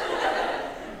there.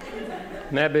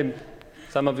 Maybe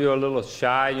some of you are a little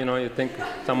shy, you think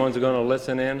someone's going to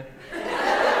listen in.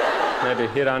 Maybe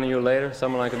hit on you later,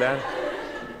 something like that.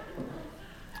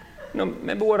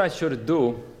 Maybe what I should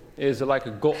do is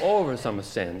go over some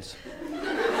sins.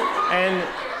 And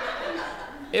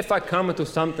if I come to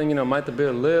something, might be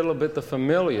a little bit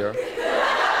familiar,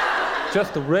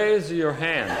 just raise your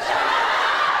hands.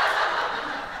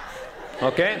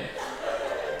 Okay?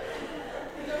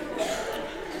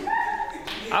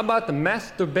 How about the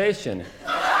masturbation?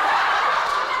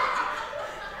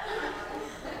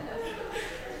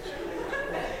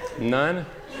 None?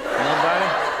 Nobody?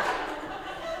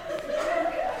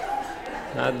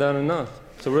 I don't know.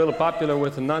 It's really popular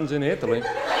with the nuns in Italy.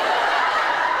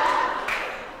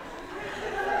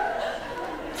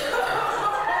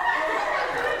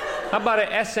 How about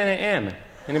an S&M?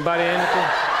 Anybody into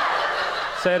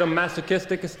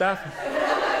sadomasochistic stuff?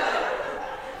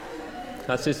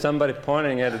 I see somebody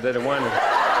pointing at it that one.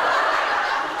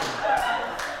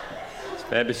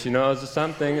 Maybe she knows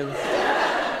something.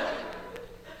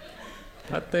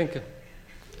 I think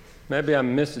maybe I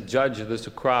misjudged this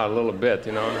crowd a little bit,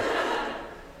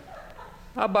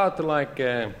 How about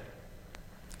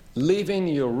leaving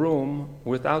your room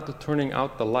without turning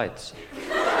out the lights?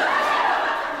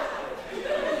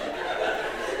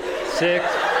 6,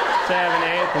 7,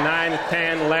 8, 9,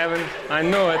 10, 11. I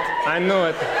knew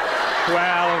it.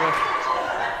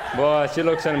 12. Boy, she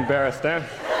looks embarrassed, huh?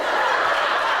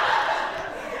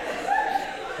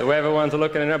 The way everyone's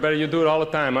looking at her, better you do it all the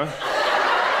time, huh?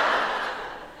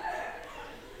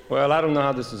 Well, I don't know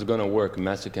how this is going to work,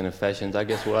 Mexican confessions. I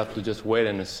guess we'll have to just wait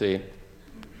and see.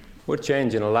 We're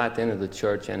changing a lot into the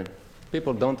church, and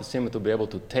people don't seem to be able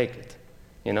to take it.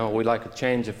 We like to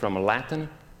change it from Latin.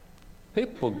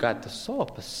 People got so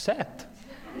upset.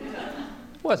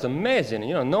 It was amazing.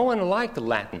 No one liked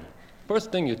Latin.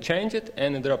 First thing, you change it,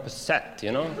 and they're upset,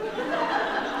 You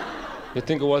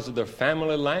think it was their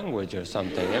family language or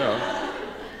something,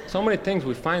 So many things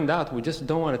we find out, we just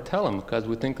don't want to tell them because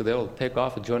we think they'll take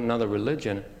off and join another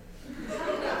religion.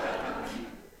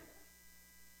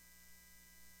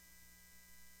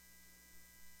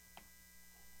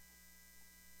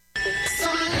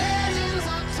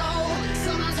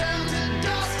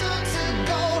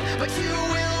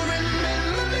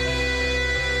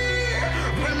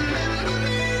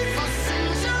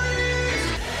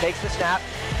 Takes the snap,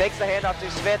 takes the handoff to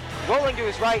Smith, rolling to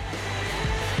his right,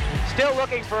 still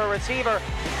looking for a receiver.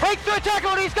 Breaks through the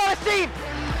tackle, and he's got a seam!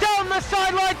 Down the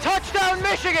sideline, touchdown,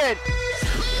 Michigan!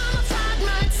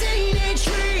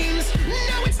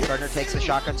 Gardner takes the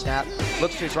shotgun snap,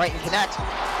 looks to his right and connects.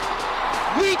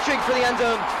 Reaching for the end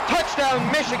zone,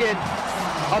 touchdown, Michigan!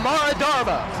 Amara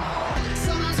Darma.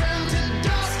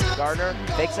 Gardner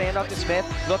fakes the handoff to Smith,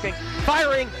 looking,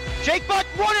 firing. Jake Butt,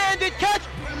 one-handed catch.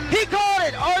 He caught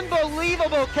it.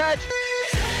 Unbelievable catch.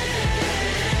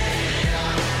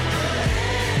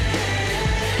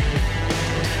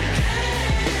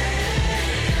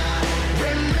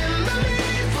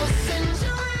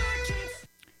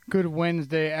 Good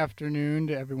Wednesday afternoon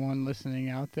to everyone listening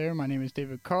out there. My name is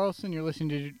David Carlson. You're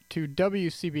listening to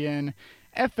WCBN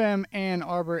FM Ann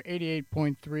Arbor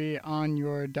 88.3 on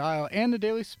your dial and the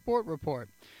Daily Sport Report.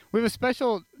 We have a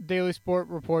special Daily Sport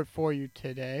Report for you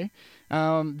today.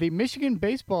 The Michigan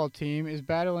baseball team is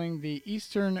battling the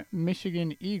Eastern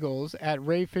Michigan Eagles at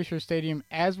Ray Fisher Stadium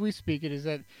as we speak. It is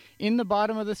in the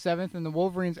bottom of the seventh, and the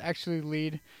Wolverines actually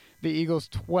lead the Eagles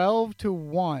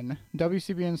 12-1.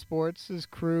 WCBN Sports'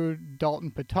 crew Dalton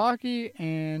Pataki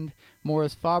and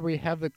Morris Fabry have the